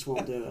 I just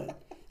won't do it.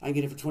 I can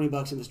get it for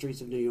 $20 in the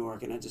streets of New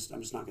York, and I'm just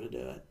not going to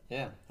do it.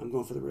 Yeah. I'm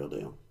going for the real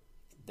deal.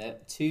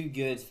 That two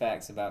good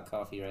facts about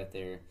coffee right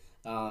there.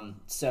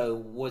 So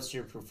what's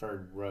your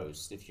preferred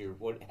roast?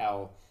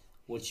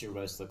 What's your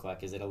roast look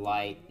like? Is it a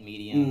light,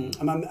 medium?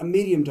 I'm a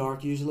medium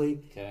dark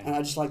usually, Okay. and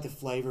I just like the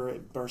flavor.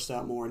 It bursts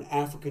out more. And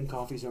African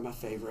coffees are my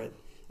favorite.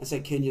 I say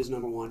Kenya's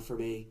number one for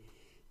me.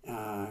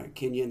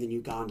 Kenya and then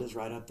Uganda's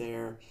right up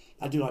there.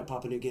 I do like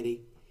Papua New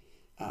Guinea.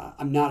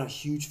 I'm not a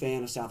huge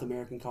fan of South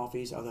American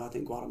coffees, although I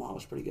think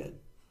Guatemala's pretty good.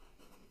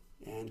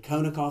 And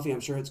Kona coffee, I'm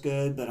sure it's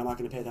good, but I'm not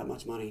going to pay that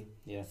much money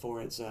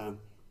for it, so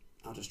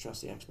I'll just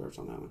trust the experts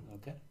on that one.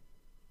 Okay.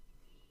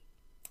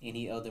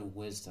 Any other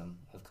wisdom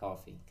of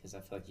coffee? Because I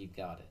feel like you've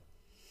got it.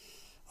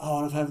 Oh,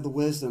 I don't have the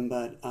wisdom,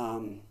 but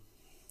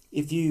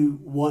if you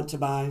want to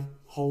buy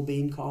whole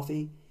bean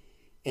coffee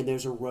and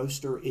there's a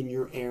roaster in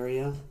your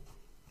area,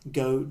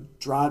 go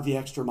drive the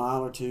extra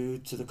mile or two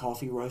to the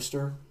coffee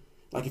roaster.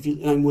 Like if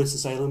you're in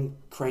Winston-Salem,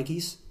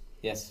 Cranky's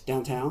Yes.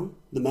 downtown,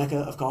 the mecca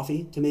of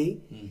coffee to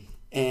me,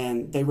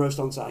 and they roast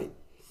on site.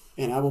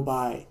 And I will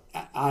buy,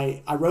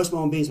 I roast my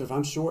own beans, but if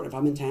I'm short, if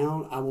I'm in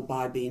town, I will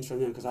buy beans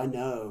from them because I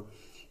know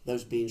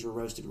those beans were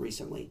roasted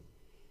recently.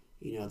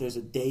 There's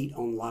a date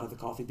on a lot of the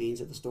coffee beans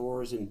at the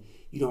stores, and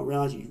you don't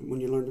realize when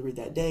you learn to read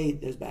that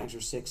date, those bags are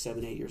 6,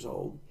 7, 8 years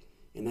old,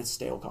 and that's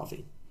stale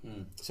coffee.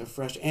 So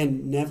fresh,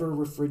 and never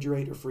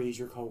refrigerate or freeze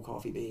your cold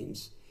coffee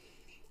beans.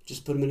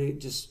 Just put them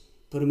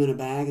in a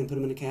bag and put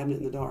them in a cabinet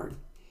in the dark.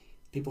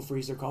 People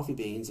freeze their coffee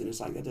beans, and it's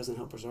like that doesn't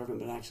help preserve them,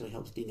 but it actually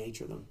helps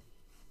denature them.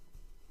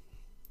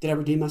 Did I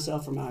redeem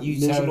myself for my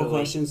miserable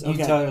questions? You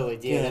totally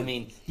did. Good. I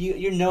mean,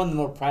 you're knowing the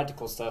more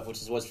practical stuff,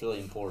 which is what's really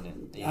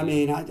important. I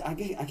mean, I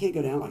can't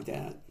go down like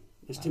that.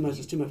 There's too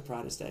much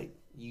pride at stake.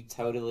 You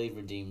totally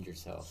redeemed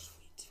yourself,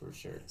 for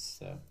sure.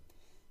 So,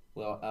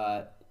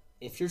 well,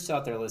 if you're still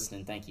out there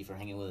listening, thank you for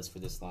hanging with us for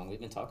this long. We've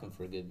been talking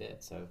for a good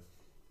bit,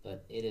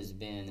 but it has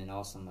been an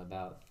awesome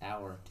about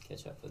hour to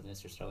catch up with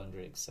Mr. Sterling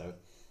Griggs. So,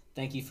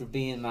 thank you for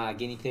being my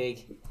guinea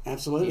pig.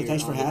 Absolutely.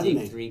 Thanks for on the having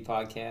Dig me. 3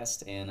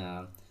 podcast,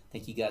 and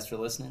thank you guys for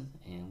listening,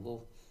 and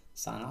we'll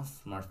sign off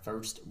from our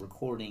first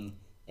recording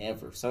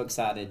ever. So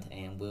excited,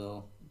 and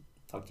we'll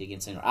talk to you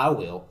again soon. Or I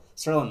will.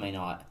 Sterling may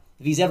not.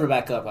 If he's ever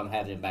back up, I'm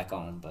having him back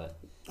on, but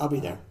I'll be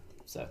there.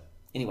 so,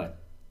 anyway,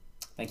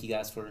 thank thank you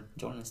guys for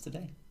joining us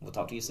today. We'll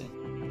talk to you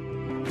soon.